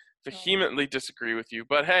 I vehemently disagree with you.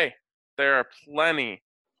 But hey, there are plenty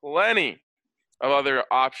of other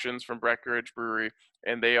options from Breckenridge Brewery,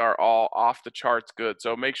 and they are all off the charts good.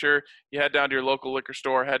 So make sure you head down to your local liquor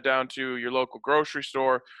store, head down to your local grocery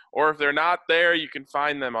store, or if they're not there, you can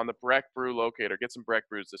find them on the Breck Brew locator. Get some Breck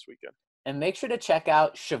Brews this weekend. And make sure to check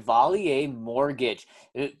out Chevalier Mortgage.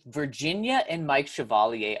 Virginia and Mike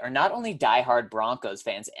Chevalier are not only diehard Broncos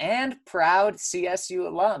fans and proud CSU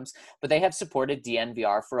alums, but they have supported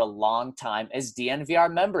DNVR for a long time as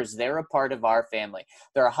DNVR members. They're a part of our family.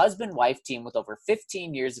 They're a husband-wife team with over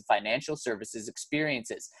 15 years of financial services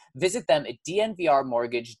experiences. Visit them at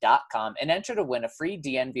dnvrmortgage.com and enter to win a free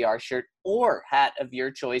DNVR shirt or hat of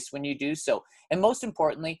your choice when you do so. And most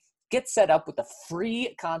importantly, get set up with a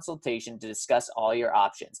free consultation to discuss all your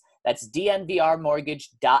options. That's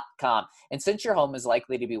dnvrmortgage.com. And since your home is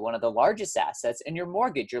likely to be one of the largest assets and your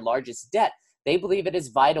mortgage your largest debt, they believe it is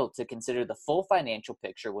vital to consider the full financial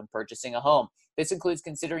picture when purchasing a home. This includes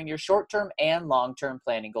considering your short-term and long-term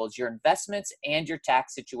planning goals, your investments, and your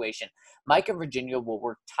tax situation. Mike and Virginia will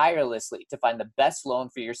work tirelessly to find the best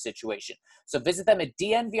loan for your situation. So visit them at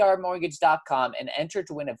dnvrmortgage.com and enter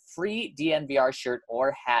to win a free DNVR shirt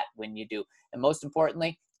or hat when you do. And most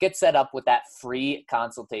importantly, get set up with that free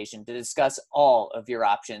consultation to discuss all of your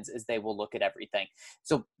options as they will look at everything.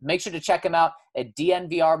 So make sure to check them out at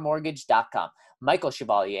dnvrmortgage.com. Michael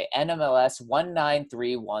Chevalier, NMLS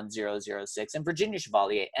 1931006, and Virginia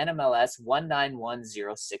Chevalier, NMLS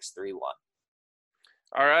 1910631.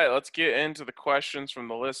 All right, let's get into the questions from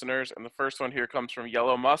the listeners. And the first one here comes from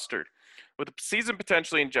Yellow Mustard. With the season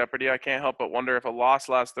potentially in jeopardy, I can't help but wonder if a loss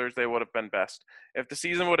last Thursday would have been best. If the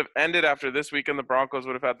season would have ended after this weekend, the Broncos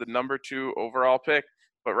would have had the number 2 overall pick.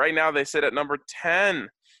 But right now they sit at number 10.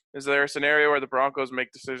 Is there a scenario where the Broncos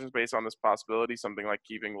make decisions based on this possibility, something like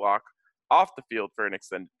keeping Locke off the field for an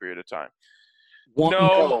extended period of time?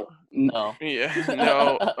 No. Yeah,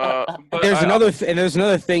 no. But There's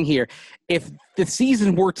another thing here. If the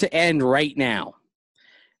season were to end right now,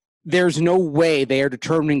 there's no way they are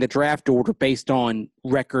determining the draft order based on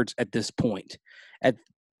records at this point.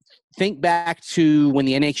 Think back to when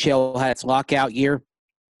the NHL had its lockout year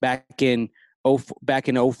back in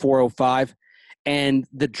 04-05, and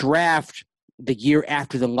the draft the year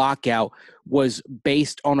after the lockout was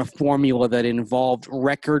based on a formula that involved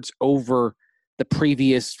records over the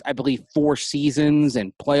previous, I believe, 4 seasons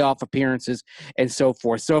and playoff appearances and so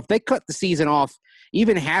forth. So if they cut the season off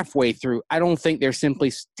even halfway through, I don't think they're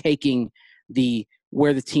simply taking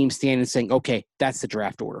where the team stand and saying, okay, that's the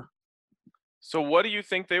draft order. So what do you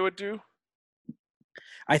think they would do?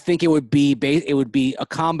 I think it would be a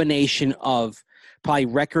combination of probably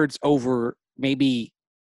records over maybe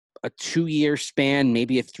a 2-year span,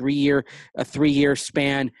 maybe a 3-year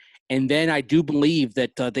span. And then I do believe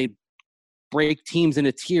that they break teams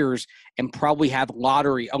into tiers and probably have a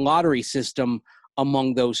lottery system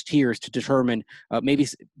among those tiers to determine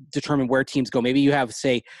where teams go. Maybe you have,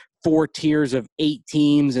 say, 4 tiers of 8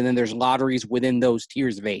 teams, and then there's lotteries within those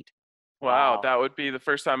tiers of 8. Wow, that would be the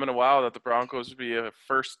first time in a while that the Broncos would be a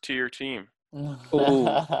first-tier team.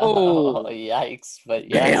 Oh, yikes.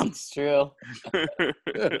 But yes, it's true.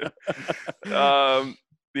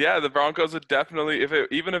 Yeah, the Broncos would definitely,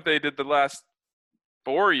 even if they did the last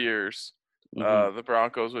 4 years, the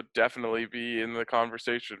Broncos would definitely be in the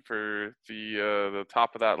conversation for the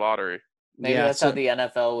top of that lottery. Maybe that's how the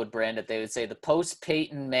NFL would brand it. They would say the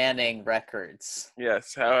post-Peyton Manning records.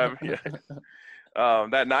 Yes, however, yeah.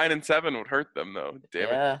 That 9-7 would hurt them, though.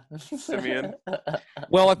 Damn it, Simeon.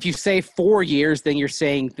 Well, if you say 4 years, then you're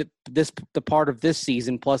saying that the part of this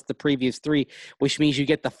season plus the previous 3, which means you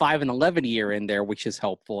get the 5-11 year in there, which is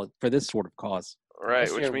helpful for this sort of cause.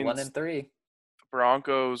 Right, which means 1-3. The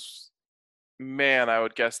Broncos, man, I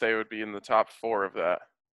would guess they would be in the top 4 of that.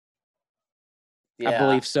 Yeah. I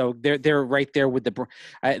believe so. They're right there with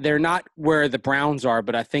they're not where the Browns are,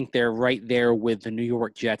 but I think they're right there with the New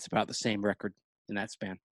York Jets, about the same record in that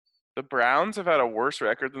span. The Browns have had a worse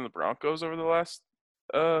record than the Broncos over the last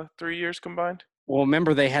 3 years combined. Well,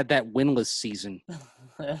 remember they had that winless season,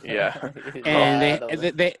 Yeah. and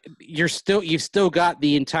you've still got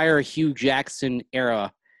the entire Hugh Jackson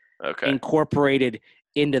era Okay. incorporated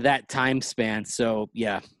into that time span. So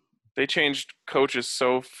yeah. They changed coaches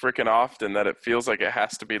so freaking often that it feels like it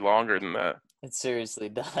has to be longer than that. It seriously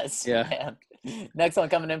does. Yeah. Man. Next one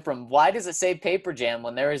coming in from, why does it say paper jam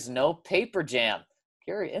when there is no paper jam?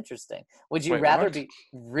 Very interesting. Would you Wait, rather what? be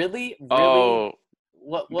really? Oh,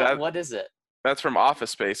 What is it? that's from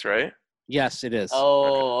Office Space, right? Yes, it is.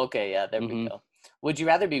 Oh, okay. Yeah, there we Mhm. go. Would you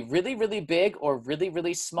rather be really, really big or really,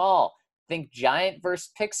 really small? Think giant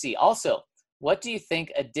versus pixie. Also, what do you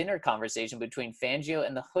think a dinner conversation between Fangio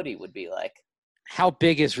and the hoodie would be like? How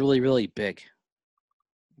big is really, really big?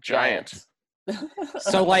 Giant.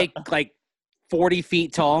 So like 40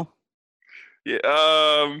 feet tall.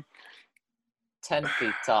 Yeah. 10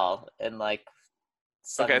 feet tall and like.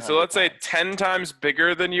 Okay, so let's say 10 times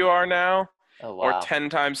bigger than you are now, Oh, wow. or 10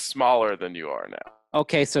 times smaller than you are now.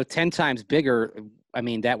 Okay, so 10 times bigger. I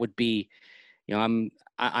mean, that would be, I'm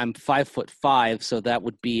 5'5", so that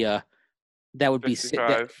would be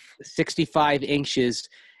 65. 65 inches,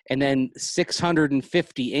 and then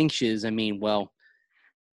 650 inches. I mean, well,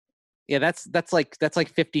 yeah, that's like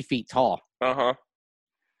 50 feet tall. Uh-huh.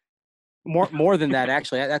 More than that,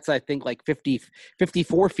 actually. That's, I think, like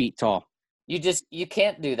 54 feet tall. You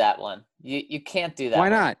can't do that one. You can't do that. Why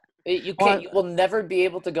one. not? You can't. You will never be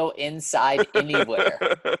able to go inside anywhere.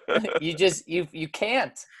 You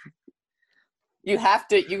can't. You have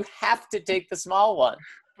to take the small one.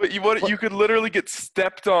 But you could literally get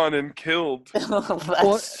stepped on and killed.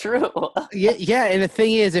 That's true. Yeah, and the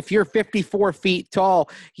thing is, if you're 54 feet tall,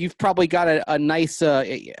 you've probably got a nice,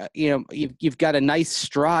 you've got a nice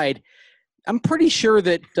stride. I'm pretty sure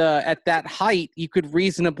that at that height, you could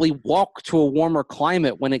reasonably walk to a warmer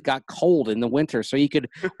climate when it got cold in the winter. So you could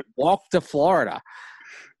walk to Florida.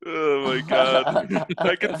 Oh my God.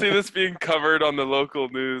 I can see this being covered on the local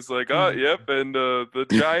news. Like, oh, yep, and the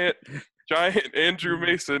giant Andrew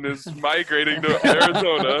Mason is migrating to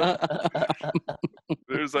Arizona.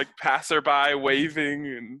 There's like passerby waving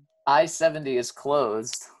and I-70 is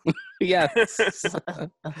closed. Yes.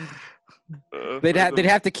 They'd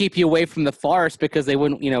have to keep you away from the forest because they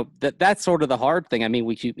wouldn't, that's sort of the hard thing. I mean,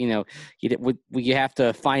 you have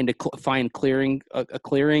to find a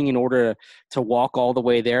clearing in order to walk all the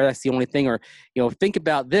way there. That's the only thing. Or, think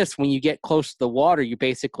about this: when you get close to the water, you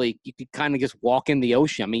could kind of just walk in the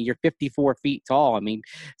ocean. I mean, you're 54 feet tall. I mean,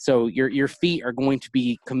 so your feet are going to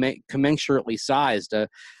be commensurately sized.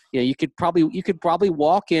 You could probably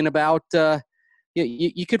walk in about.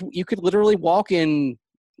 You could literally walk in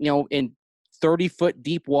in 30-foot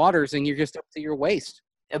deep waters, and you're just up to your waist.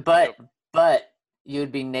 But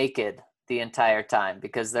you'd be naked the entire time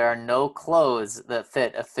because there are no clothes that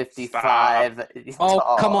fit a 55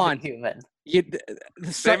 tall come on. human. They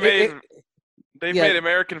made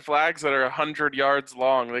American flags that are 100 yards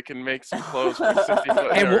long. They can make some clothes for 50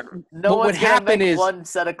 foot. And no what one's gonna happened make is one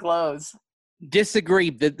set of clothes.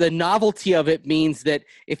 Disagree. The novelty of it means that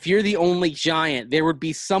if you're the only giant, there would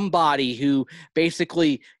be somebody who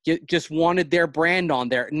basically just wanted their brand on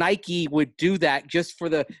there. Nike would do that just for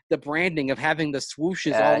the branding of having the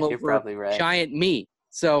swooshes all over right. giant me.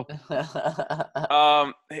 So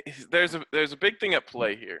there's a big thing at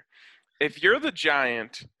play here. If you're the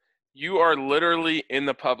giant, you are literally in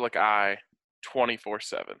the public eye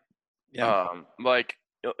 24/7. Yeah.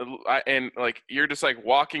 You're just like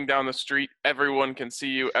walking down the street, everyone can see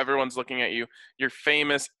you, everyone's looking at you, you're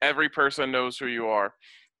famous, every person knows who you are.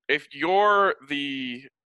 If you're I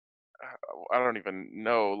don't even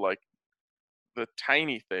know, like the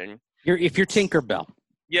tiny thing, if you're Tinkerbell,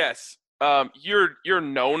 yes, you're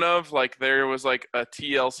known of, like there was like a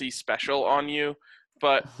TLC special on you,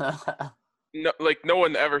 but no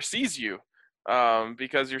one ever sees you.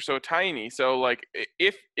 Because you're so tiny. So like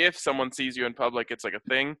if someone sees you in public, it's like a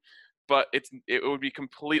thing, but it would be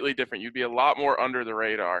completely different. You'd be a lot more under the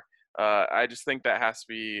radar. I just think that has to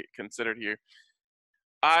be considered here.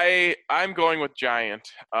 I'm going with giant.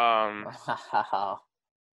 I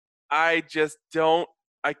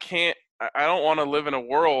don't want to live in a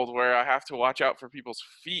world where I have to watch out for people's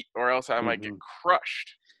feet or else I might get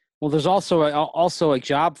crushed. Well, there's also a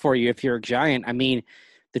job for you if you're a giant. I mean,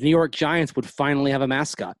 the New York Giants would finally have a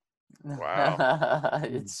mascot. Wow.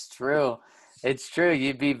 It's true. It's true.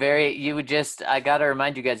 I got to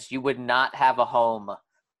remind you guys, you would not have a home.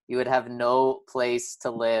 You would have no place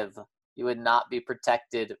to live You would not be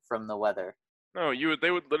protected from the weather. No,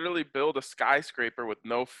 they would literally build a skyscraper with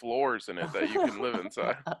no floors in it that you can live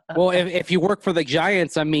inside. Well, if you work for the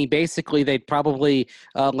Giants, I mean, basically they'd probably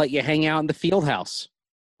let you hang out in the field house.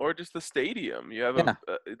 Or just the stadium. You have Yeah.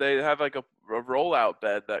 they have like a rollout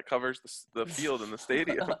bed that covers the field in the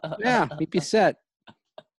stadium. Yeah, you'd be set.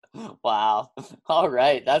 Wow. All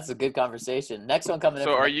right. That's a good conversation. Next one coming in.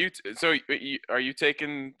 So from are you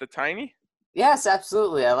taking the tiny? Yes,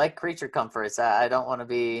 absolutely. I like creature comforts. I don't want to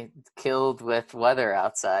be killed with weather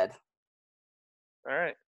outside. All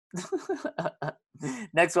right.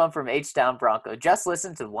 Next one from H-Town Bronco. Just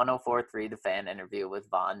listen to 104.3 The Fan interview with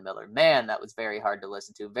Von Miller. Man, that was very hard to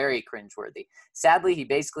listen to. Very cringeworthy. Sadly, he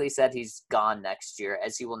basically said he's gone next year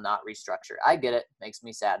as he will not restructure. I get it. Makes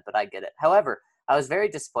me sad, but I get it. However, I was very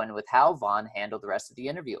disappointed with how Von handled the rest of the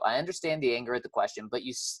interview. I understand the anger at the question, but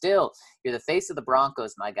you're the face of the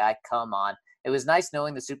Broncos, my guy. Come on. It was nice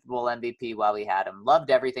knowing the Super Bowl MVP while we had him.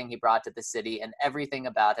 Loved everything he brought to the city and everything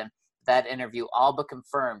about him. That interview all but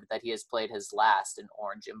confirmed that he has played his last in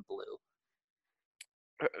orange and blue.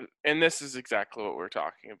 And this is exactly what we're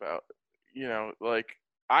talking about. You know, like,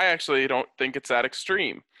 I actually don't think it's that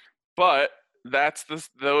extreme, but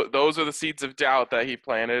those are the seeds of doubt that he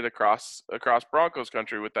planted across Broncos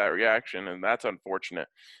country with that reaction, and that's unfortunate.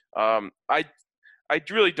 I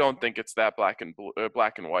really don't think it's that black and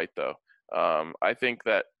white though. I think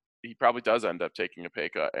that he probably does end up taking a pay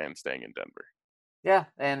cut and staying in Denver. Yeah,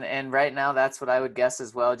 and right now that's what I would guess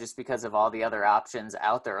as well, just because of all the other options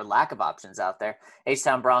out there, or lack of options out there.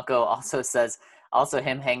 H-Town Bronco also says, also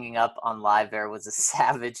him hanging up on Live Air was a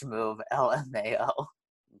savage move, LMAO.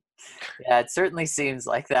 Yeah, it certainly seems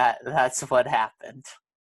like that's what happened.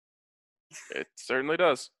 It certainly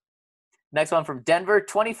does. Next one from Denver,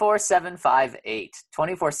 24758.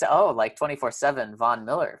 24/7. Oh, like 24/7 Von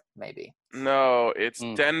Miller, maybe. No, it's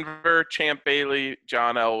Denver, Champ Bailey,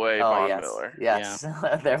 John Elway, Von Miller. Yes,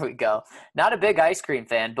 yeah. There we go. Not a big ice cream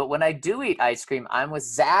fan, but when I do eat ice cream, I'm with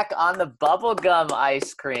Zach on the bubblegum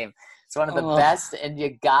ice cream. It's one of the best, and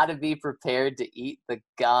you got to be prepared to eat the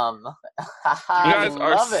gum. You guys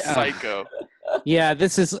are psycho. Yeah,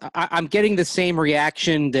 I'm getting the same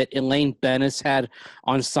reaction that Elaine Bennis had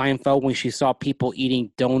on Seinfeld when she saw people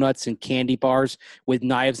eating donuts and candy bars with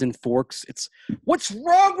knives and forks. It's, what's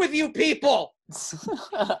wrong with you people?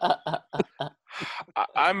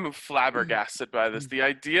 I'm flabbergasted by this. The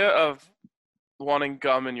idea of wanting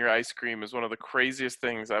gum in your ice cream is one of the craziest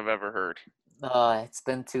things I've ever heard. Oh, it's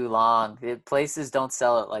been too long. Places don't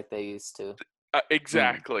sell it like they used to.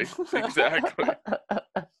 Exactly. Exactly.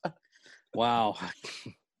 Wow.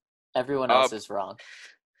 Everyone else is wrong.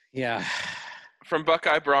 Yeah. From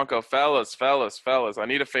Buckeye Bronco, fellas, I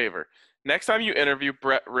need a favor. Next time you interview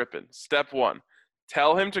Brett Rippon, step 1,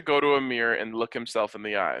 tell him to go to a mirror and look himself in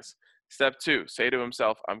the eyes. Step 2, say to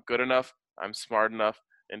himself, I'm good enough, I'm smart enough,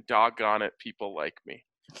 and doggone it, people like me.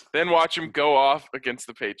 Then watch him go off against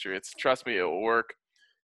the Patriots. Trust me, it will work.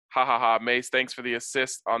 Ha ha ha. Mace, thanks for the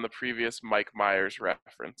assist on the previous Mike Myers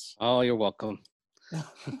reference. Oh, you're welcome.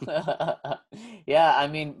 Yeah, I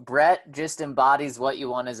mean, Brett just embodies what you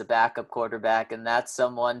want as a backup quarterback, and that's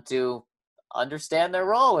someone to understand their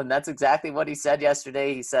role. And that's exactly what he said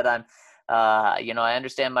yesterday. He said, I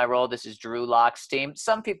understand my role. This is Drew Lock's team.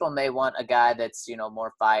 Some people may want a guy that's,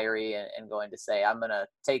 more fiery and going to say, I'm going to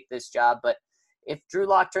take this job. But if Drew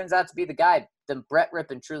Lock turns out to be the guy, then Brett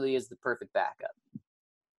Rippon truly is the perfect backup.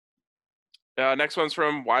 Next one's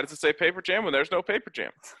from, why does it say Paper Jam when there's no Paper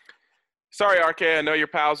Jam? Sorry, RK, I know you're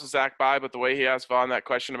pals with Zach Bye, but the way he asked Vaughn that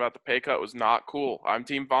question about the pay cut was not cool. I'm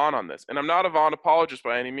Team Vaughn on this, and I'm not a Vaughn apologist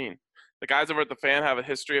by any means. The guys over at The Fan have a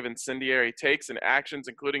history of incendiary takes and actions,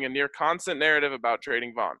 including a near constant narrative about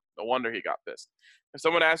trading Vaughn. No wonder he got pissed. If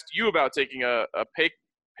someone asked you about taking a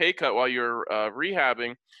pay cut while you're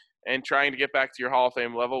rehabbing and trying to get back to your Hall of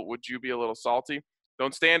Fame level, would you be a little salty?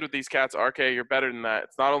 Don't stand with these cats, RK. You're better than that.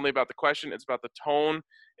 It's not only about the question, it's about the tone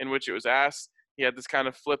in which it was asked. He had this kind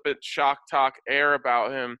of flippant, shock talk air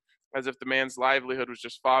about him, as if the man's livelihood was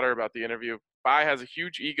just fodder about the interview. Bye has a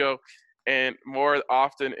huge ego and more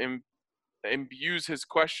often imbues his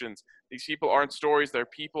questions. These people aren't stories, they're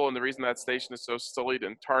people, and the reason that station is so sullied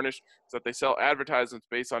and tarnished is that they sell advertisements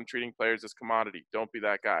based on treating players as commodity. Don't be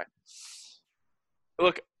that guy.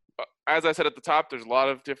 Look, as I said at the top, there's a lot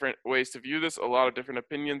of different ways to view this, a lot of different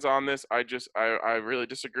opinions on this. I really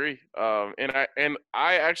disagree. And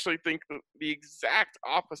I actually think the exact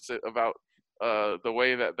opposite about the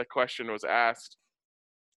way that the question was asked.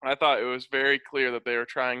 I thought it was very clear that they were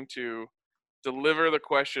trying to deliver the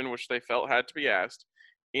question which they felt had to be asked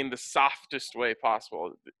in the softest way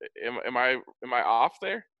possible. Am I off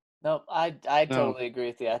there? No, I No. totally agree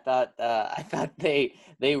with you. I thought they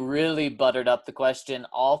really buttered up the question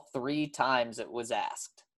all three times it was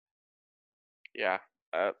asked. Yeah.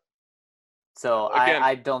 Uh, So again,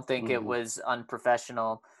 I don't think it Mhm. was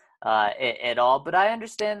unprofessional at all. But I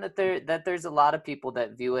understand that there's a lot of people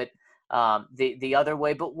that view it the other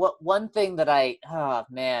way. But what one thing that oh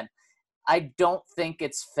man, I don't think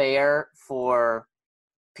it's fair for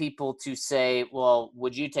people to say, well,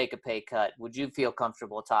 would you take a pay cut? Would you feel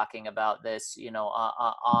comfortable talking about this,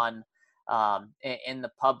 on in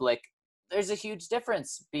the public? There's a huge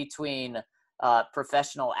difference between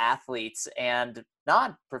professional athletes and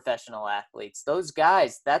non-professional athletes. Those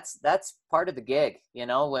guys, that's part of the gig.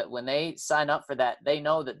 When they sign up for that, they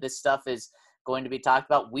know that this stuff is going to be talked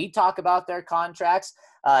about. We talk about their contracts.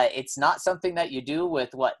 It's not something that you do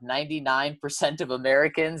with 99% of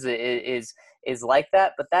Americans is like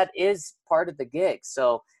that, but that is part of the gig.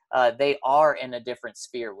 So they are in a different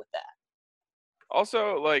sphere with that.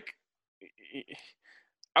 also, like,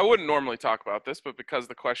 I wouldn't normally talk about this, but because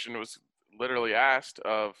the question was literally asked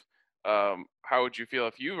of how would you feel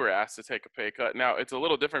if you were asked to take a pay cut? Now, it's a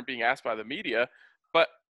little different being asked by the media, but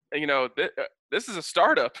this is a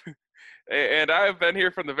startup, and I have been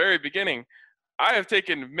here from the very beginning. I have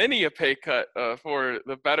taken many a pay cut for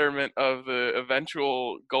the betterment of the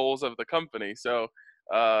eventual goals of the company. So,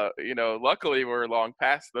 luckily we're long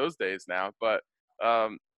past those days now. But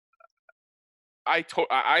um, I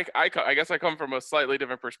guess I come from a slightly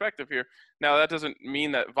different perspective here. Now that doesn't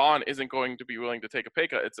mean that Vaughn isn't going to be willing to take a pay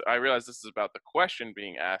cut. I realize this is about the question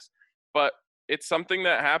being asked, but it's something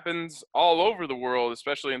that happens all over the world,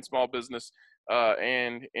 especially in small business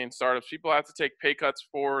and in startups. People have to take pay cuts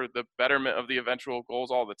for the betterment of the eventual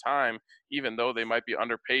goals all the time, even though they might be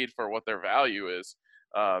underpaid for what their value is.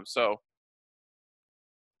 So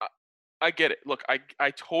I get it. Look,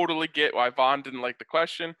 I totally get why Vaughn didn't like the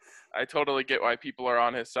question. I totally get why people are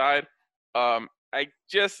on his side. I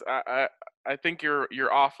just I think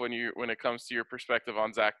you're off when it comes to your perspective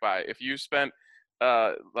on Zach Bai. If you spent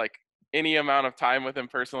like any amount of time with him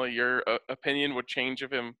personally, your opinion would change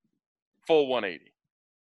of him full 180.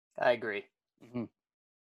 I agree. Mhm.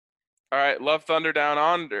 All right, Love Thunder Down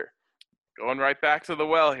Under. Going right back to the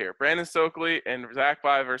well here. Brandon Stokely and Zach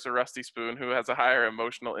Bai versus Rusty Spoon, who has a higher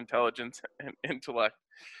emotional intelligence and intellect.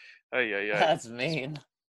 Ay, ay, ay. That's mean.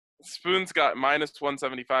 Spoon's got minus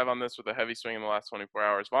 175 on this with a heavy swing in the last 24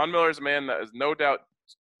 hours. Von Miller is a man that is no doubt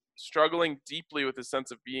struggling deeply with his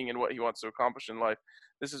sense of being and what he wants to accomplish in life.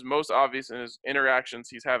 This is most obvious in his interactions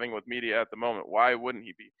he's having with media at the moment. Why wouldn't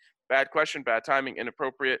he be? Bad question, bad timing,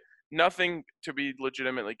 inappropriate, nothing to be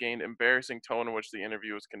legitimately gained, embarrassing tone in which the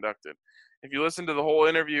interview was conducted. If you listen to the whole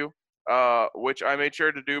interview, which I made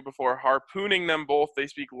sure to do before harpooning them both, they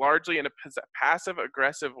speak largely in a passive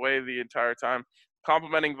aggressive way the entire time,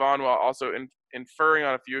 complimenting Vaughn while also inferring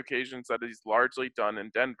on a few occasions that he's largely done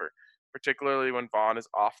in Denver, particularly when Vaughn is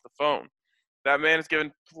off the phone. That man has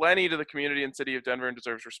given plenty to the community and city of Denver and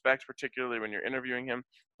deserves respect, particularly when you're interviewing him.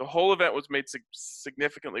 The whole event was made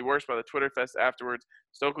significantly worse by the Twitter fest afterwards.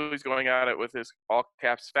 Stokely's going at it with his all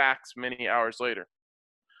caps facts many hours later.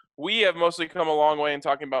 We have mostly come a long way in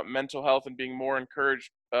talking about mental health and being more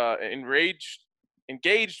engaged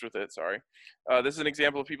with it. Sorry. This is an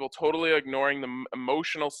example of people totally ignoring the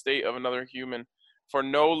emotional state of another human for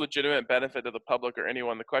no legitimate benefit to the public or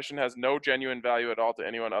anyone. The question has no genuine value at all to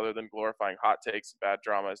anyone other than glorifying hot takes and bad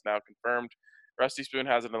drama is now confirmed. Rusty Spoon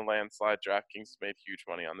has it in a landslide. DraftKings has made huge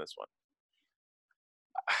money on this one.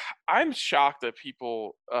 I'm shocked that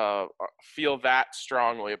people feel that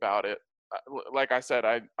strongly about it. Like I said,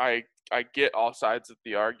 I get all sides of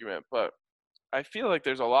the argument, but I feel like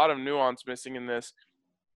there's a lot of nuance missing in this.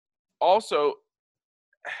 Also,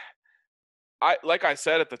 like I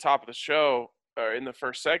said at the top of the show, or in the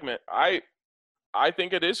first segment, I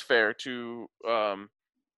think it is fair to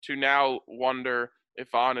now wonder if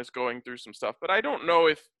Vaughn is going through some stuff, but I don't know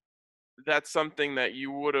if that's something that you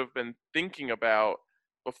would have been thinking about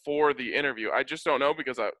before the interview. I just don't know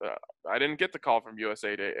because I didn't get the call from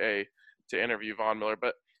USA Today to interview Von Miller.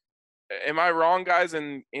 But am I wrong, guys,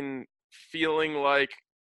 in feeling like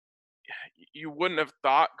you wouldn't have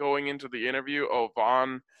thought going into the interview, oh,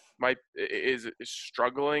 Vaughn is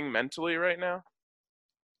struggling mentally right now?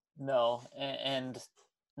 No, and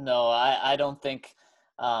no, I don't think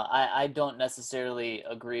I don't necessarily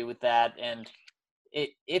agree with that. And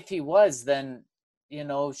if he was, then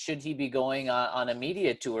should he be going on a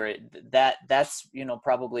media tour? That's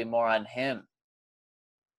probably more on him.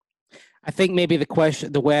 I think maybe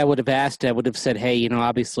the way I would have asked, I would have said, hey,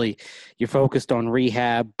 obviously you're focused on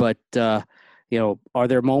rehab, but, are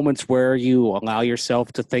there moments where you allow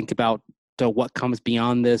yourself to think about to what comes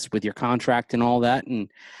beyond this with your contract and all that.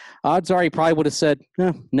 And odds are he probably would have said,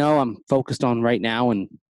 no, I'm focused on right now. And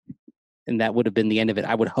that would have been the end of it.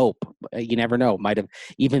 I would hope. You never know. Might have,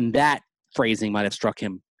 even that phrasing might have struck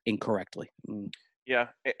him incorrectly. Yeah.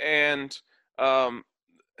 And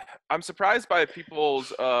I'm surprised by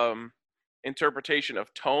people's interpretation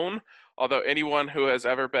of tone, although anyone who has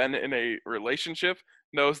ever been in a relationship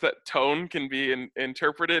knows that tone can be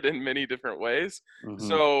interpreted in many different ways. Mm-hmm.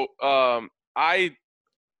 So I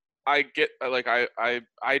get, like,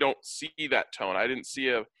 I don't see that tone. I didn't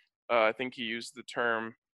see I think he used the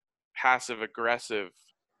term passive aggressive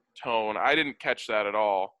tone. I didn't catch that at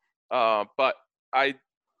all. But I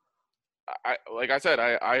like I said,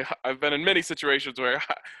 I've been in many situations where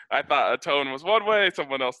I thought a tone was one way,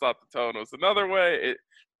 someone else thought the tone was another way.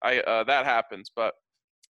 That happens, but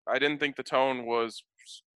I didn't think the tone was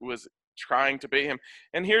trying to bait him.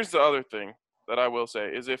 And here's the other thing that I will say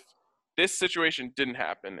is, if this situation didn't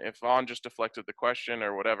happen, if Vaughn just deflected the question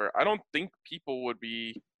or whatever, I don't think people would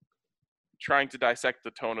be trying to dissect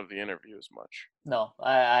the tone of the interview as much. No,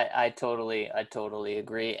 I totally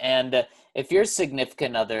agree. And if your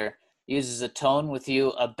significant other uses a tone with you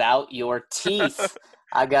about your teeth,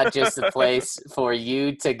 I got just the place for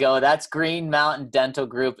you to go. That's Green Mountain Dental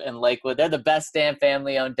Group in Lakewood. They're the best damn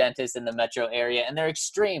family-owned dentists in the metro area, and they're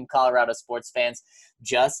extreme Colorado sports fans,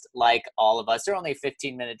 just like all of us. They're only a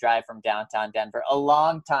 15-minute drive from downtown Denver, a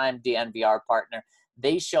longtime DNVR partner.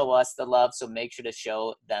 They show us the love, so make sure to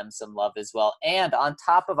show them some love as well. And on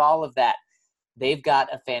top of all of that, they've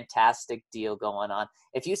got a fantastic deal going on.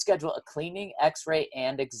 If you schedule a cleaning, x-ray,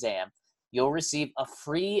 and exam, you'll receive a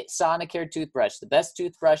free Sonicare toothbrush, the best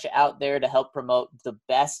toothbrush out there to help promote the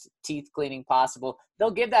best teeth cleaning possible.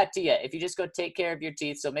 They'll give that to you if you just go take care of your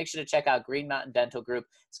teeth. So make sure to check out Green Mountain Dental Group,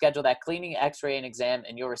 schedule that cleaning, x-ray, and exam,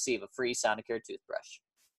 and you'll receive a free Sonicare toothbrush.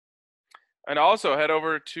 And also head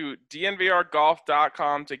over to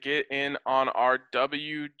dnvrgolf.com to get in on our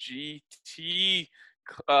WGT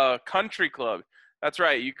Country Club. That's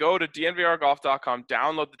right. You go to dnvrgolf.com,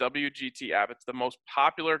 download the WGT app. It's the most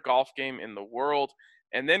popular golf game in the world.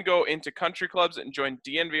 And then go into Country Clubs and join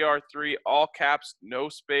DNVR3, all caps, no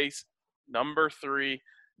space, number 3,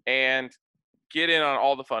 and get in on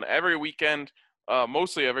all the fun. Every weekend,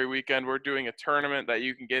 mostly every weekend, we're doing a tournament that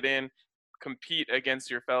you can get in, compete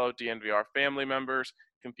against your fellow DNVR family members,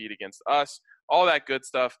 compete against us, all that good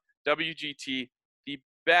stuff. WGT, the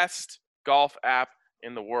best golf app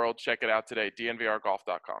in the world. Check it out today,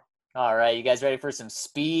 dnvrgolf.com. All right, you guys ready for some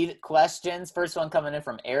speed questions? First one coming in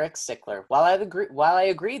from Eric Sickler. While I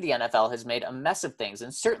agree the NFL has made a mess of things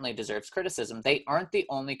and certainly deserves criticism, they aren't the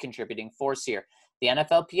only contributing force here. The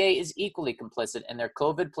NFLPA is equally complicit in their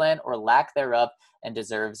COVID plan or lack thereof and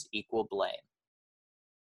deserves equal blame.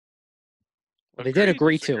 Well, they did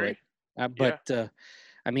agree to it, but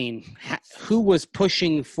I mean, who was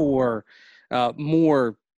pushing for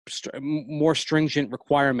more stringent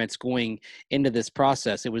requirements going into this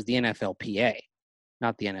process? It was the NFLPA,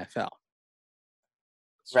 not the NFL.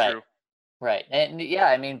 It's true. Right. And yeah,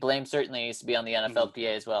 I mean, blame certainly needs to be on the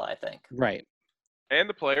NFLPA as well, I think. Right. And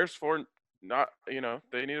the players for not,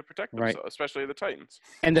 they need to protect themselves, right, especially the Titans.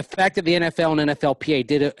 And the fact that the NFL and NFLPA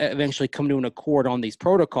did eventually come to an accord on these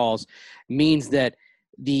protocols means that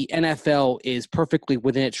the NFL is perfectly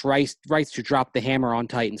within its rights to drop the hammer on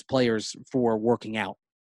Titans players for working out.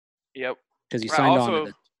 Yep. Because you signed on to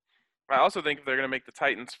it. I also think if they're going to make the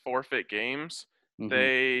Titans forfeit games, Mm-hmm.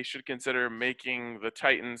 they should consider making the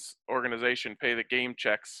Titans organization pay the game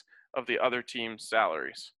checks of the other team's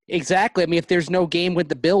salaries. Exactly. I mean, if there's no game with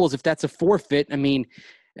the Bills, if that's a forfeit, I mean,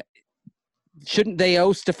 shouldn't they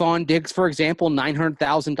owe Stephon Diggs, for example,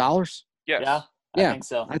 $900,000? Yes. Yeah, I think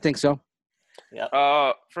so. I think so. Yep.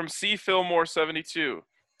 From C. Fillmore 72.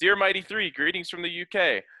 Dear Mighty 3, greetings from the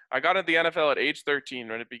UK. I got into the NFL at age 13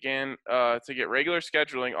 when it began to get regular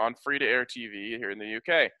scheduling on free-to-air TV here in the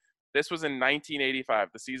UK. This was in 1985,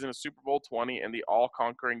 the season of Super Bowl 20 and the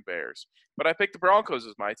all-conquering Bears. But I picked the Broncos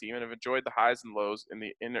as my team and have enjoyed the highs and lows in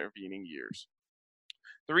the intervening years.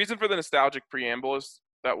 The reason for the nostalgic preamble is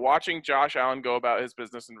that watching Josh Allen go about his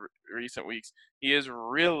business in recent weeks, he is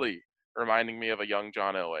really reminding me of a young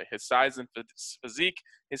John Elway. His size and physique,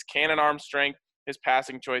 his cannon arm strength, his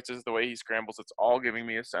passing choices, the way he scrambles, it's all giving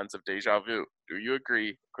me a sense of deja vu. Do you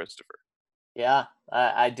agree, Christopher? Yeah,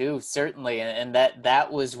 I do, certainly. And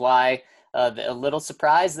that was why a little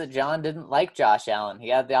surprised that John didn't like Josh Allen. He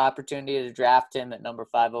had the opportunity to draft him at number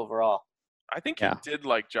 5 overall. I think he did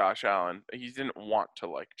like Josh Allen. He didn't want to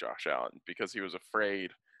like Josh Allen because he was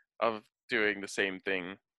afraid of doing the same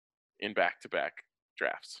thing in back-to-back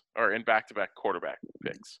drafts or in back-to-back quarterback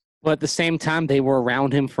picks. But at the same time, they were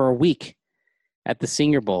around him for a week. at the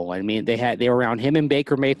Senior Bowl. I mean, they were around him and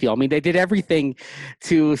Baker Mayfield. I mean, they did everything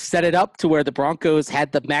to set it up to where the Broncos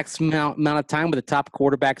had the maximum amount of time with the top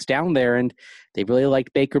quarterbacks down there, and they really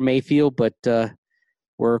liked Baker Mayfield, but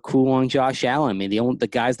were cool on Josh Allen. I mean, the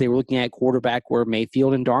guys they were looking at quarterback were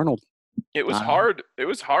Mayfield and Darnold. It was hard. It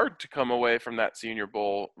was hard to come away from that Senior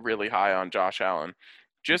Bowl really high on Josh Allen,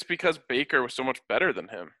 just because Baker was so much better than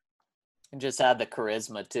him. And just had the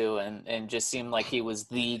charisma too, and just seemed like he was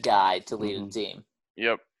the guy to lead a team.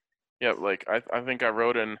 Yep. Like I think I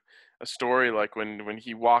wrote in a story like when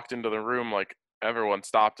he walked into the room, like everyone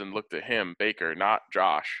stopped and looked at him, Baker, not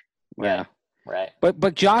Josh. Yeah. Right.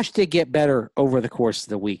 But Josh did get better over the course of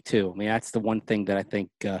the week too. I mean, that's the one thing that I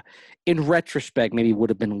think, in retrospect, maybe would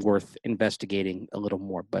have been worth investigating a little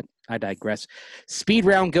more. But I digress. Speed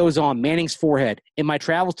round goes on. Manning's forehead. In my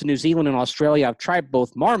travels to New Zealand and Australia, I've tried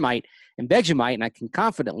both Marmite and Vegemite, and I can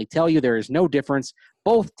confidently tell you there is no difference.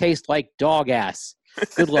 Both taste like dog ass.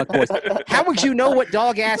 Good luck, boys. How would you know what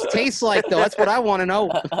dog ass tastes like, though? That's what I want to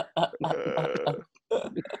know.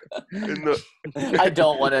 I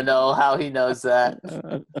don't want to know how he knows that.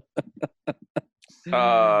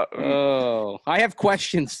 I have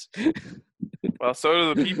questions. Well, so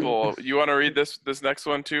do the people. You want to read this next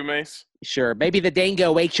one too, Mace? Sure. Baby the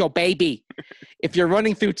Dango ate your baby. If you're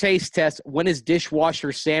running through taste tests, when is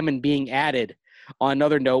dishwasher salmon being added? On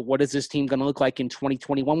another note, what is this team going to look like in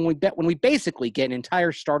 2021 when we basically get an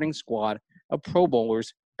entire starting squad of Pro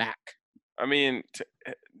Bowlers back? I mean,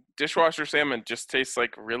 dishwasher salmon just tastes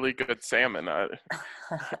like really good salmon.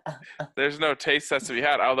 There's no taste test to be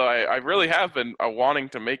had, although I really have been wanting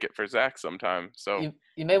to make it for Zach sometime. So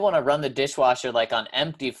you may want to run the dishwasher like on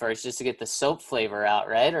empty first just to get the soap flavor out,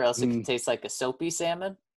 right? Or else it can taste like a soapy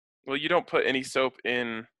salmon. Well, you don't put any soap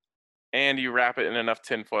in, and you wrap it in enough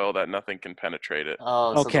tinfoil that nothing can penetrate it.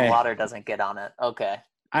 Oh, so the water doesn't get on it. Okay.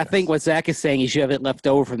 I think what Zach is saying is you have it left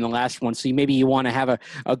over from the last one, so maybe you want to have a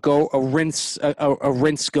rinse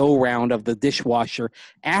go round of the dishwasher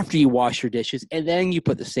after you wash your dishes, and then you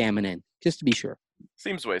put the salmon in, just to be sure.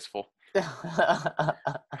 Seems wasteful.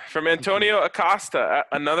 From Antonio Acosta,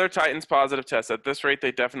 another Titans positive test. At this rate,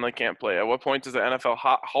 they definitely can't play. At what point does the NFL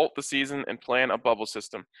halt the season and plan a bubble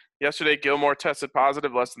system? Yesterday, Gilmore tested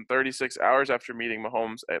positive less than 36 hours after meeting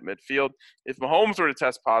Mahomes at midfield. If Mahomes were to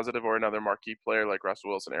test positive, or another marquee player like Russell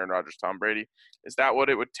Wilson, Aaron Rodgers, Tom Brady, is that what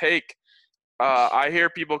it would take? I hear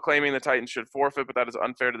people claiming the Titans should forfeit, but that is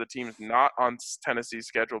unfair to the teams not on Tennessee's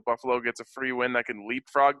schedule. Buffalo gets a free win that can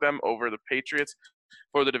leapfrog them over the Patriots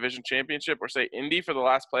for the division championship, or say Indy for the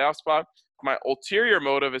last playoff spot. My ulterior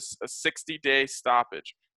motive is a 60-day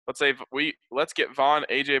stoppage. Let's get Vaughn,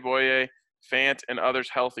 AJ Boye, Fant, and others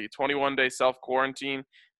healthy. 21-day self-quarantine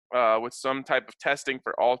with some type of testing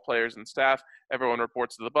for all players and staff. Everyone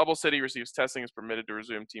reports to the bubble city, receives testing, is permitted to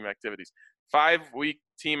resume team activities. 5-week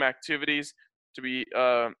team activities to be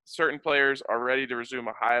certain players are ready to resume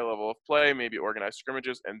a high level of play, maybe organize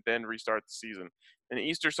scrimmages, and then restart the season. An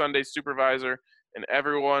Easter Sunday supervisor, and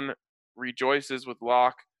everyone rejoices with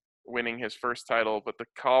Locke winning his first title, but the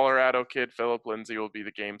Colorado kid, Philip Lindsay, will be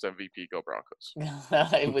the game's MVP. Go Broncos.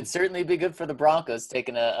 It would certainly be good for the Broncos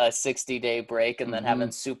taking a 60-day break and then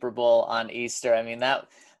having Super Bowl on Easter. I mean,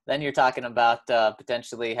 then you're talking about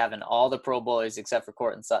potentially having all the Pro Bowlers except for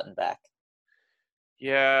Courtland Sutton back.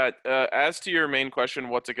 Yeah, as to your main question,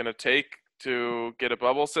 what's it going to take to get a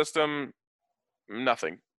bubble system?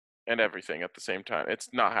 Nothing and everything at the same time. It's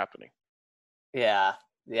not happening. Yeah,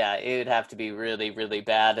 it would have to be really, really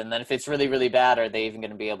bad. And then if it's really, really bad, are they even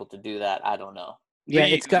going to be able to do that? I don't know. Yeah,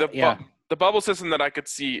 the bubble system that I could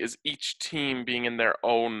see is each team being in their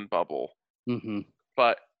own bubble. Mm-hmm.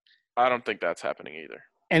 But I don't think that's happening either.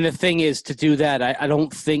 And the thing is, to do that, I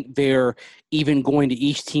don't think they're even going to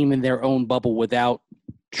each team in their own bubble without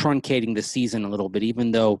truncating the season a little bit,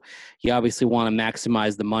 even though you obviously want to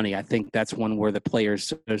maximize the money. I think that's one where the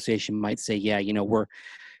Players Association might say, yeah, we're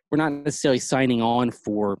not necessarily signing on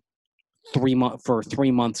for 3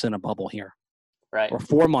 months in a bubble here. Right. Or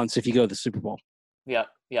 4 months if you go to the Super Bowl. Yep.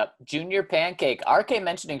 Junior Pancake. RK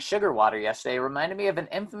mentioning sugar water yesterday reminded me of an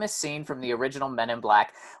infamous scene from the original Men in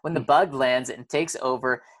Black when the bug lands and takes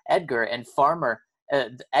over Edgar, and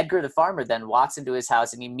Edgar the farmer then walks into his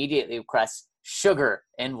house and immediately requests sugar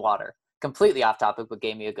in water. Completely off topic, but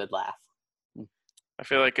gave me a good laugh. I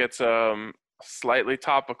feel like it's slightly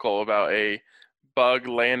topical about a bug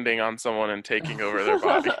landing on someone and taking over their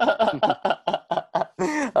body.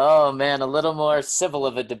 Oh man, a little more civil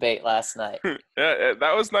of a debate last night. Yeah,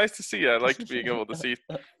 that was nice to see. I liked being able to see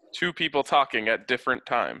two people talking at different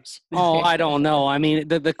times. Oh, I don't know. I mean,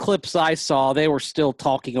 the clips I saw, they were still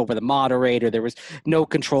talking over the moderator. There was no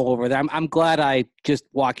control over that. I'm glad I just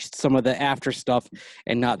watched some of the after stuff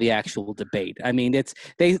and not the actual debate. I mean,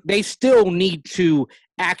 they still need to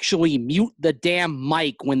actually mute the damn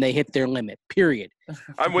mic when they hit their limit. Period.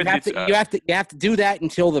 I'm with you. You have to do that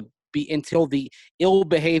until the ill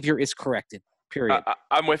behavior is corrected. Period.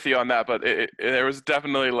 I'm with you on that, but there was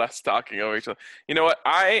definitely less talking over each other. You know what?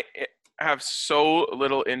 I have so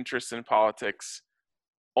little interest in politics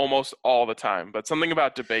almost all the time, but something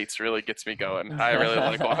about debates really gets me going. I really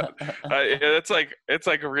like watching. It's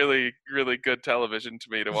like really, really good television to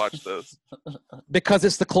me to watch this. Because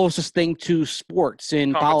it's the closest thing to sports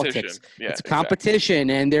in politics. Yeah, it's a competition,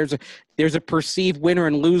 and there's a perceived winner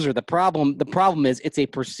and loser. The problem is it's a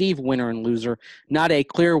perceived winner and loser, not a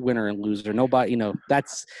clear winner and loser. Nobody,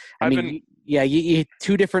 that's. You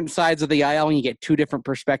two different sides of the aisle, and you get two different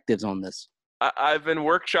perspectives on this. I've been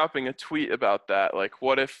workshopping a tweet about that. Like,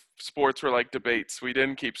 what if sports were like debates? We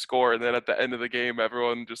didn't keep score, and then at the end of the game,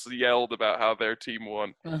 everyone just yelled about how their team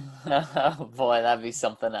won. Oh, boy, that'd be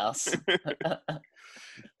something else.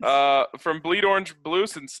 From Bleed Orange Blue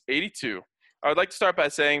since '82. I would like to start by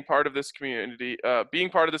saying being part of this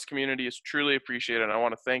community is truly appreciated, and I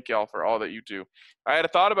want to thank y'all for all that you do. I had a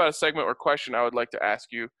thought about a segment or question I would like to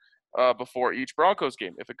ask you before each Broncos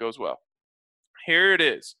game, if it goes well. Here it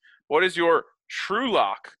is. What is your true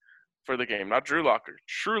lock for the game? Not Drew Locker,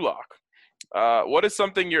 true lock. What is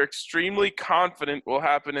something you're extremely confident will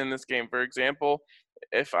happen in this game? For example,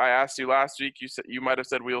 if I asked you last week, you might have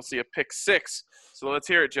said we'll see a pick six. So let's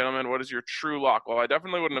hear it, gentlemen. What is your true lock? Well, I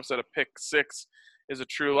definitely wouldn't have said a pick six is a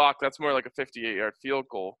true lock. That's more like a 58-yard field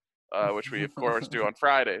goal, which we, of course, do on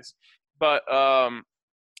Fridays. But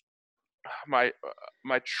my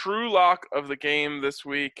true lock of the game this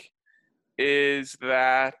week is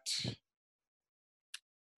that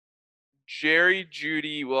Jerry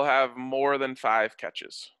Jeudy will have more than 5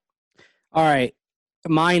 catches. All right.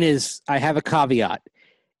 Mine is, I have a caveat.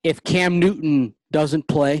 If Cam Newton doesn't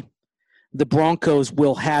play, the Broncos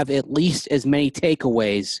will have at least as many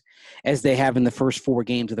takeaways as they have in the first 4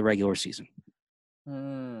 games of the regular season.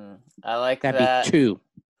 I like that. That'd be 2.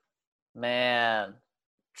 Man,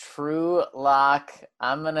 true lock.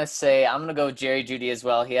 I'm going to go Jerry Jeudy as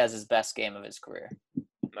well. He has his best game of his career.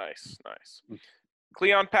 Nice.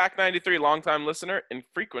 Cleon Pack 93, longtime listener and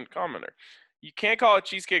frequent commenter. You can't call a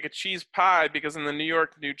cheesecake a cheese pie because in the New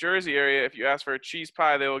York, New Jersey area, if you ask for a cheese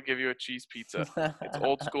pie, they will give you a cheese pizza. It's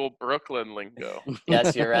old school Brooklyn lingo.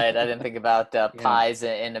 Yes, you're right. I didn't think about pies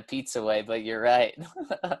in a pizza way, but you're right.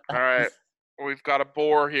 All right. We've got a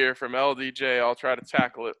bore here from LDJ. I'll try to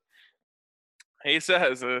tackle it. He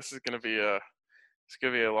says this is going to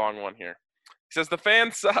be a long one here. He says, the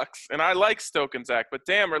fan sucks, and I like Stoke and Zach, but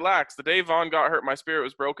damn, relax. The day Vaughn got hurt, my spirit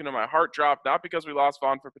was broken and my heart dropped, not because we lost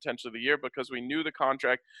Vaughn for potentially the year, because we knew the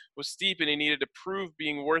contract was steep and he needed to prove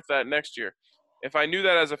being worth that next year. If I knew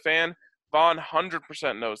that as a fan, Vaughn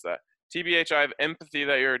 100% knows that. TBH, I have empathy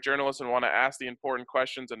that you're a journalist and want to ask the important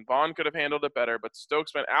questions, and Vaughn could have handled it better, but Stoke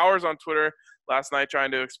spent hours on Twitter last night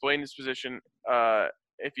trying to explain his position.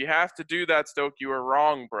 If you have to do that, Stoke, you are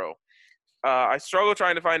wrong, bro. I struggle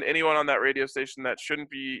trying to find anyone on that radio station that shouldn't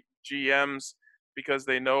be GMs because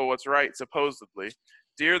they know what's right, supposedly.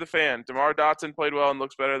 Dear the fan, DeMar Dotson played well and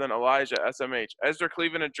looks better than Elijah, SMH. Ezra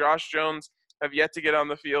Cleveland and Josh Jones have yet to get on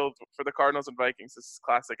the field for the Cardinals and Vikings. This is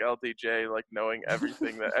classic LDJ, like knowing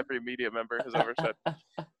everything that every media member has ever said.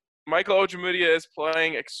 Michael Ojemudia is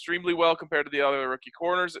playing extremely well compared to the other rookie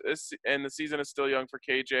corners, and the season is still young for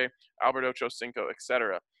KJ, Albert Ochocinco,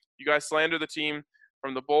 etc. You guys slander the team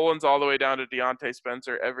from the Bolins all the way down to Deontay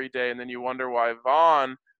Spencer every day, and then you wonder why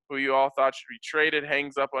Vaughn, who you all thought should be traded,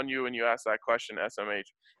 hangs up on you when you ask that question, SMH.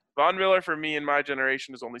 Von Miller, for me and my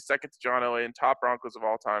generation, is only second to John Elway and top Broncos of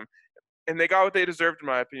all time. And they got what they deserved, in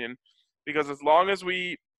my opinion, because as long as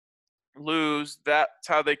we lose, that's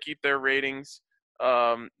how they keep their ratings.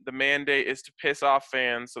 The mandate is to piss off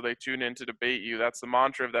fans so they tune in to debate you. That's the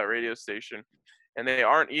mantra of that radio station. And they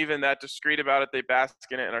aren't even that discreet about it. They bask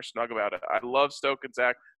in it and are snug about it. I love Stoke and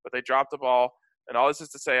Zach, but they dropped the ball. And all this is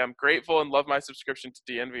to say, I'm grateful and love my subscription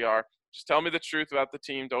to DNVR. Just tell me the truth about the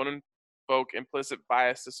team. Don't invoke implicit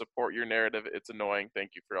bias to support your narrative. It's annoying.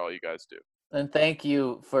 Thank you for all you guys do. And thank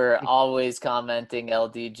you for always commenting,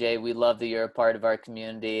 LDJ. We love that you're a part of our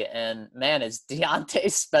community. And, man, is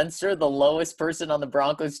Deontay Spencer the lowest person on the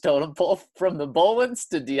Broncos totem pole from the Bolins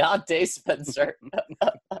to Deontay Spencer?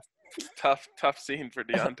 Tough scene for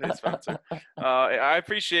Deontay Spencer. I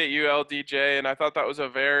appreciate you, LDJ, and I thought that was a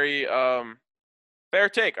very fair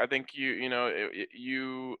take. I think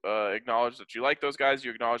you acknowledge that you like those guys.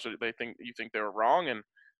 You acknowledge that you think they were wrong, and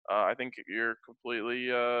I think you're completely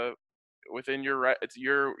within your right. It's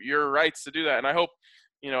your rights to do that. And I hope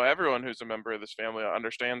everyone who's a member of this family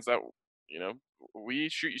understands that we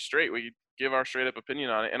shoot you straight. We give our straight up opinion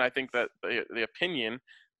on it, and I think that the opinion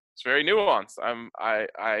is very nuanced.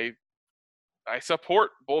 I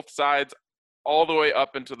support both sides all the way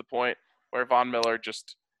up into the point where Von Miller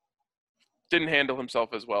just didn't handle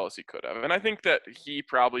himself as well as he could have. And I think that he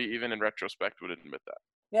probably, even in retrospect, would admit that.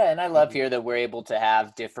 Yeah, and I love here that we're able to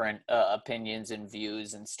have different opinions and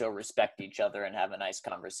views and still respect each other and have a nice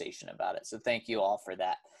conversation about it. So thank you all for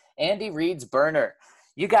that. Andy Reed's Burner.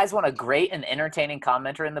 You guys want a great and entertaining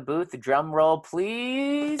commenter in the booth? Drum roll,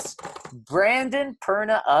 please. Brandon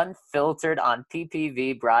Perna Unfiltered on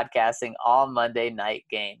PPV broadcasting all Monday night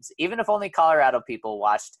games. Even if only Colorado people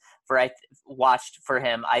watched for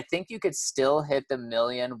him, I think you could still hit the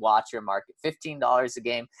million watcher mark at $15 a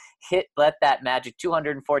game. Let that magic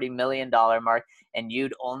 $240 million mark, and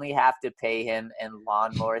you'd only have to pay him in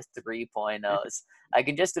Lawnmower 3.0s. I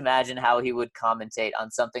can just imagine how he would commentate on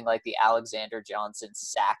something like the Alexander Johnson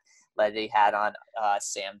sack that he had on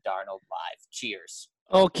Sam Darnold Live. Cheers.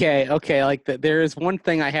 Okay. Like there is one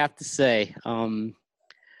thing I have to say.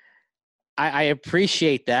 I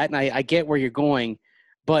appreciate that, and I get where you're going,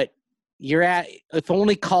 but if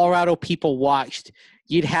only Colorado people watched,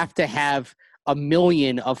 you'd have to have 1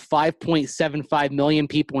 million of 5.75 million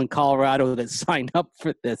people in Colorado that sign up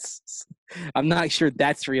for this. I'm not sure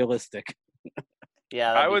that's realistic.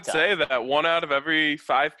 Yeah, I would say that 1 out of every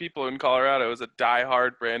 5 people in Colorado is a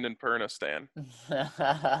diehard Brandon Perna stan.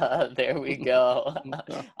 There we go.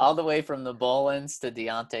 All the way from the Bolins to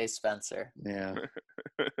Deontay Spencer. Yeah.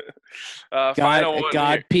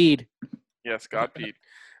 Godspeed. Yes, Godspeed.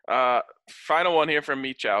 Final one here from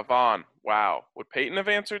Michow. Vaughn. Wow. Would Peyton have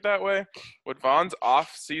answered that way? Would Vaughn's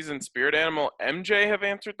off-season spirit animal MJ have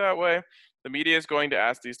answered that way? The media is going to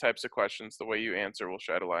ask these types of questions. The way you answer will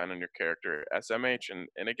shed a light on your character, SMH.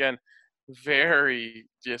 And again, very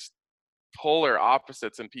just polar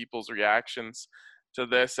opposites in people's reactions to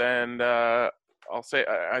this. And I'll say,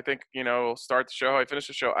 I think, we'll start the show. I finish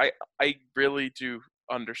the show. I really do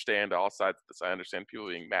understand all sides of this. I understand people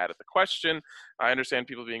being mad at the question. I understand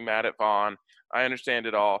people being mad at Vaughn. I understand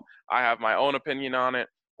it all. I have my own opinion on it,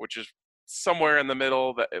 which is somewhere in the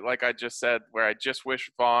middle, that, like I just said, where I just wish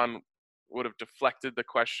Vaughn would have deflected the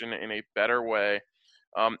question in a better way.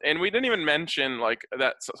 And we didn't even mention, like,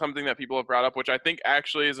 that's something that people have brought up, which I think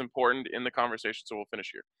actually is important in the conversation. So we'll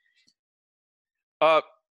finish here.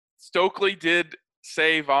 Stokely did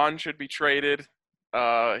say Vaughn should be traded.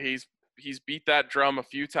 He's beat that drum a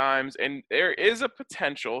few times, and there is a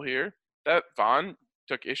potential here that Vaughn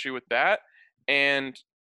took issue with that and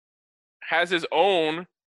has his own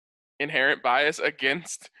inherent bias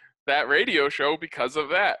against that radio show because of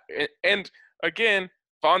that. And again,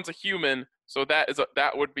 Vaughn's a human, so that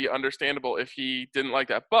would be understandable if he didn't like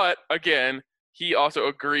that. But again, he also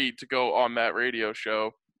agreed to go on that radio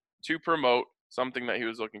show to promote something that he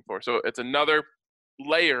was looking for. So it's another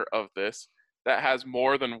layer of this that has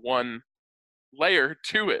more than one layer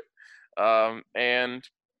to it. And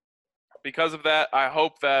because of that, I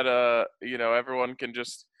hope that everyone can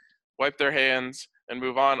just wipe their hands and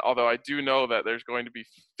move on. Although I do know that there's going to be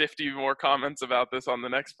 50 more comments about this on the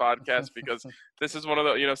next podcast, because this is one of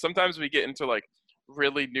the, sometimes we get into like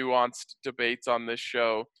really nuanced debates on this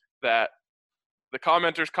show that the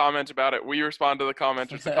commenters comment about it. We respond to the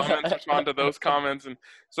commenters. The comments respond to those comments. And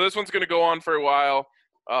so this one's going to go on for a while.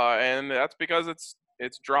 And that's because it's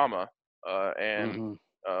drama. And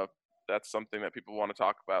that's something that people want to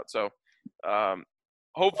talk about. So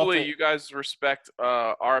hopefully you guys respect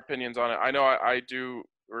our opinions on it. I know I do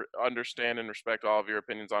understand and respect all of your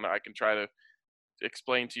opinions on it. I can try to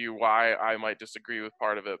explain to you why I might disagree with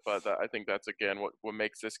part of it, but I think that's, again, what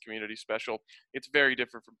makes this community special. It's very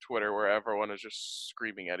different from Twitter, where everyone is just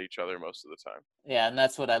screaming at each other most of the time. Yeah, and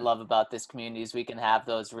that's what I love about this community, is we can have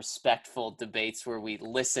those respectful debates where we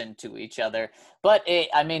listen to each other. But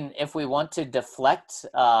if we want to deflect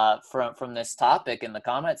from this topic in the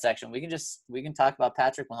comment section, we can talk about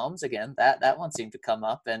Patrick Mahomes again. That one seemed to come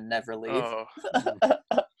up and never leave. Oh,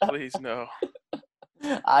 please no.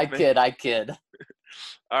 I kid.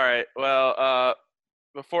 All right. Well,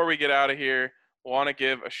 before we get out of here, I want to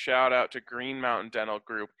give a shout out to Green Mountain Dental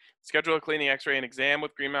Group. Schedule a cleaning, x-ray, and exam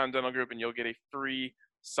with Green Mountain Dental Group, and you'll get a free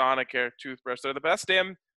Sonicare toothbrush. They're the best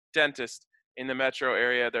damn dentist in the metro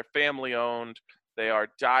area. They're family owned. They are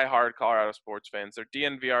diehard Colorado sports fans. They're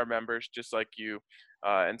DNVR members, just like you.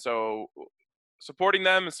 And so supporting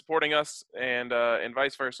them and supporting us, and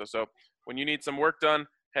vice versa. So when you need some work done,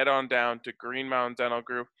 head on down to Green Mountain Dental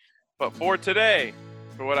Group. But for today,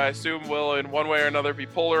 for what I assume will in one way or another be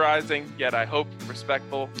polarizing, yet I hope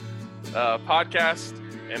respectful podcast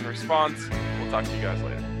and response, we'll talk to you guys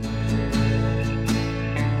later.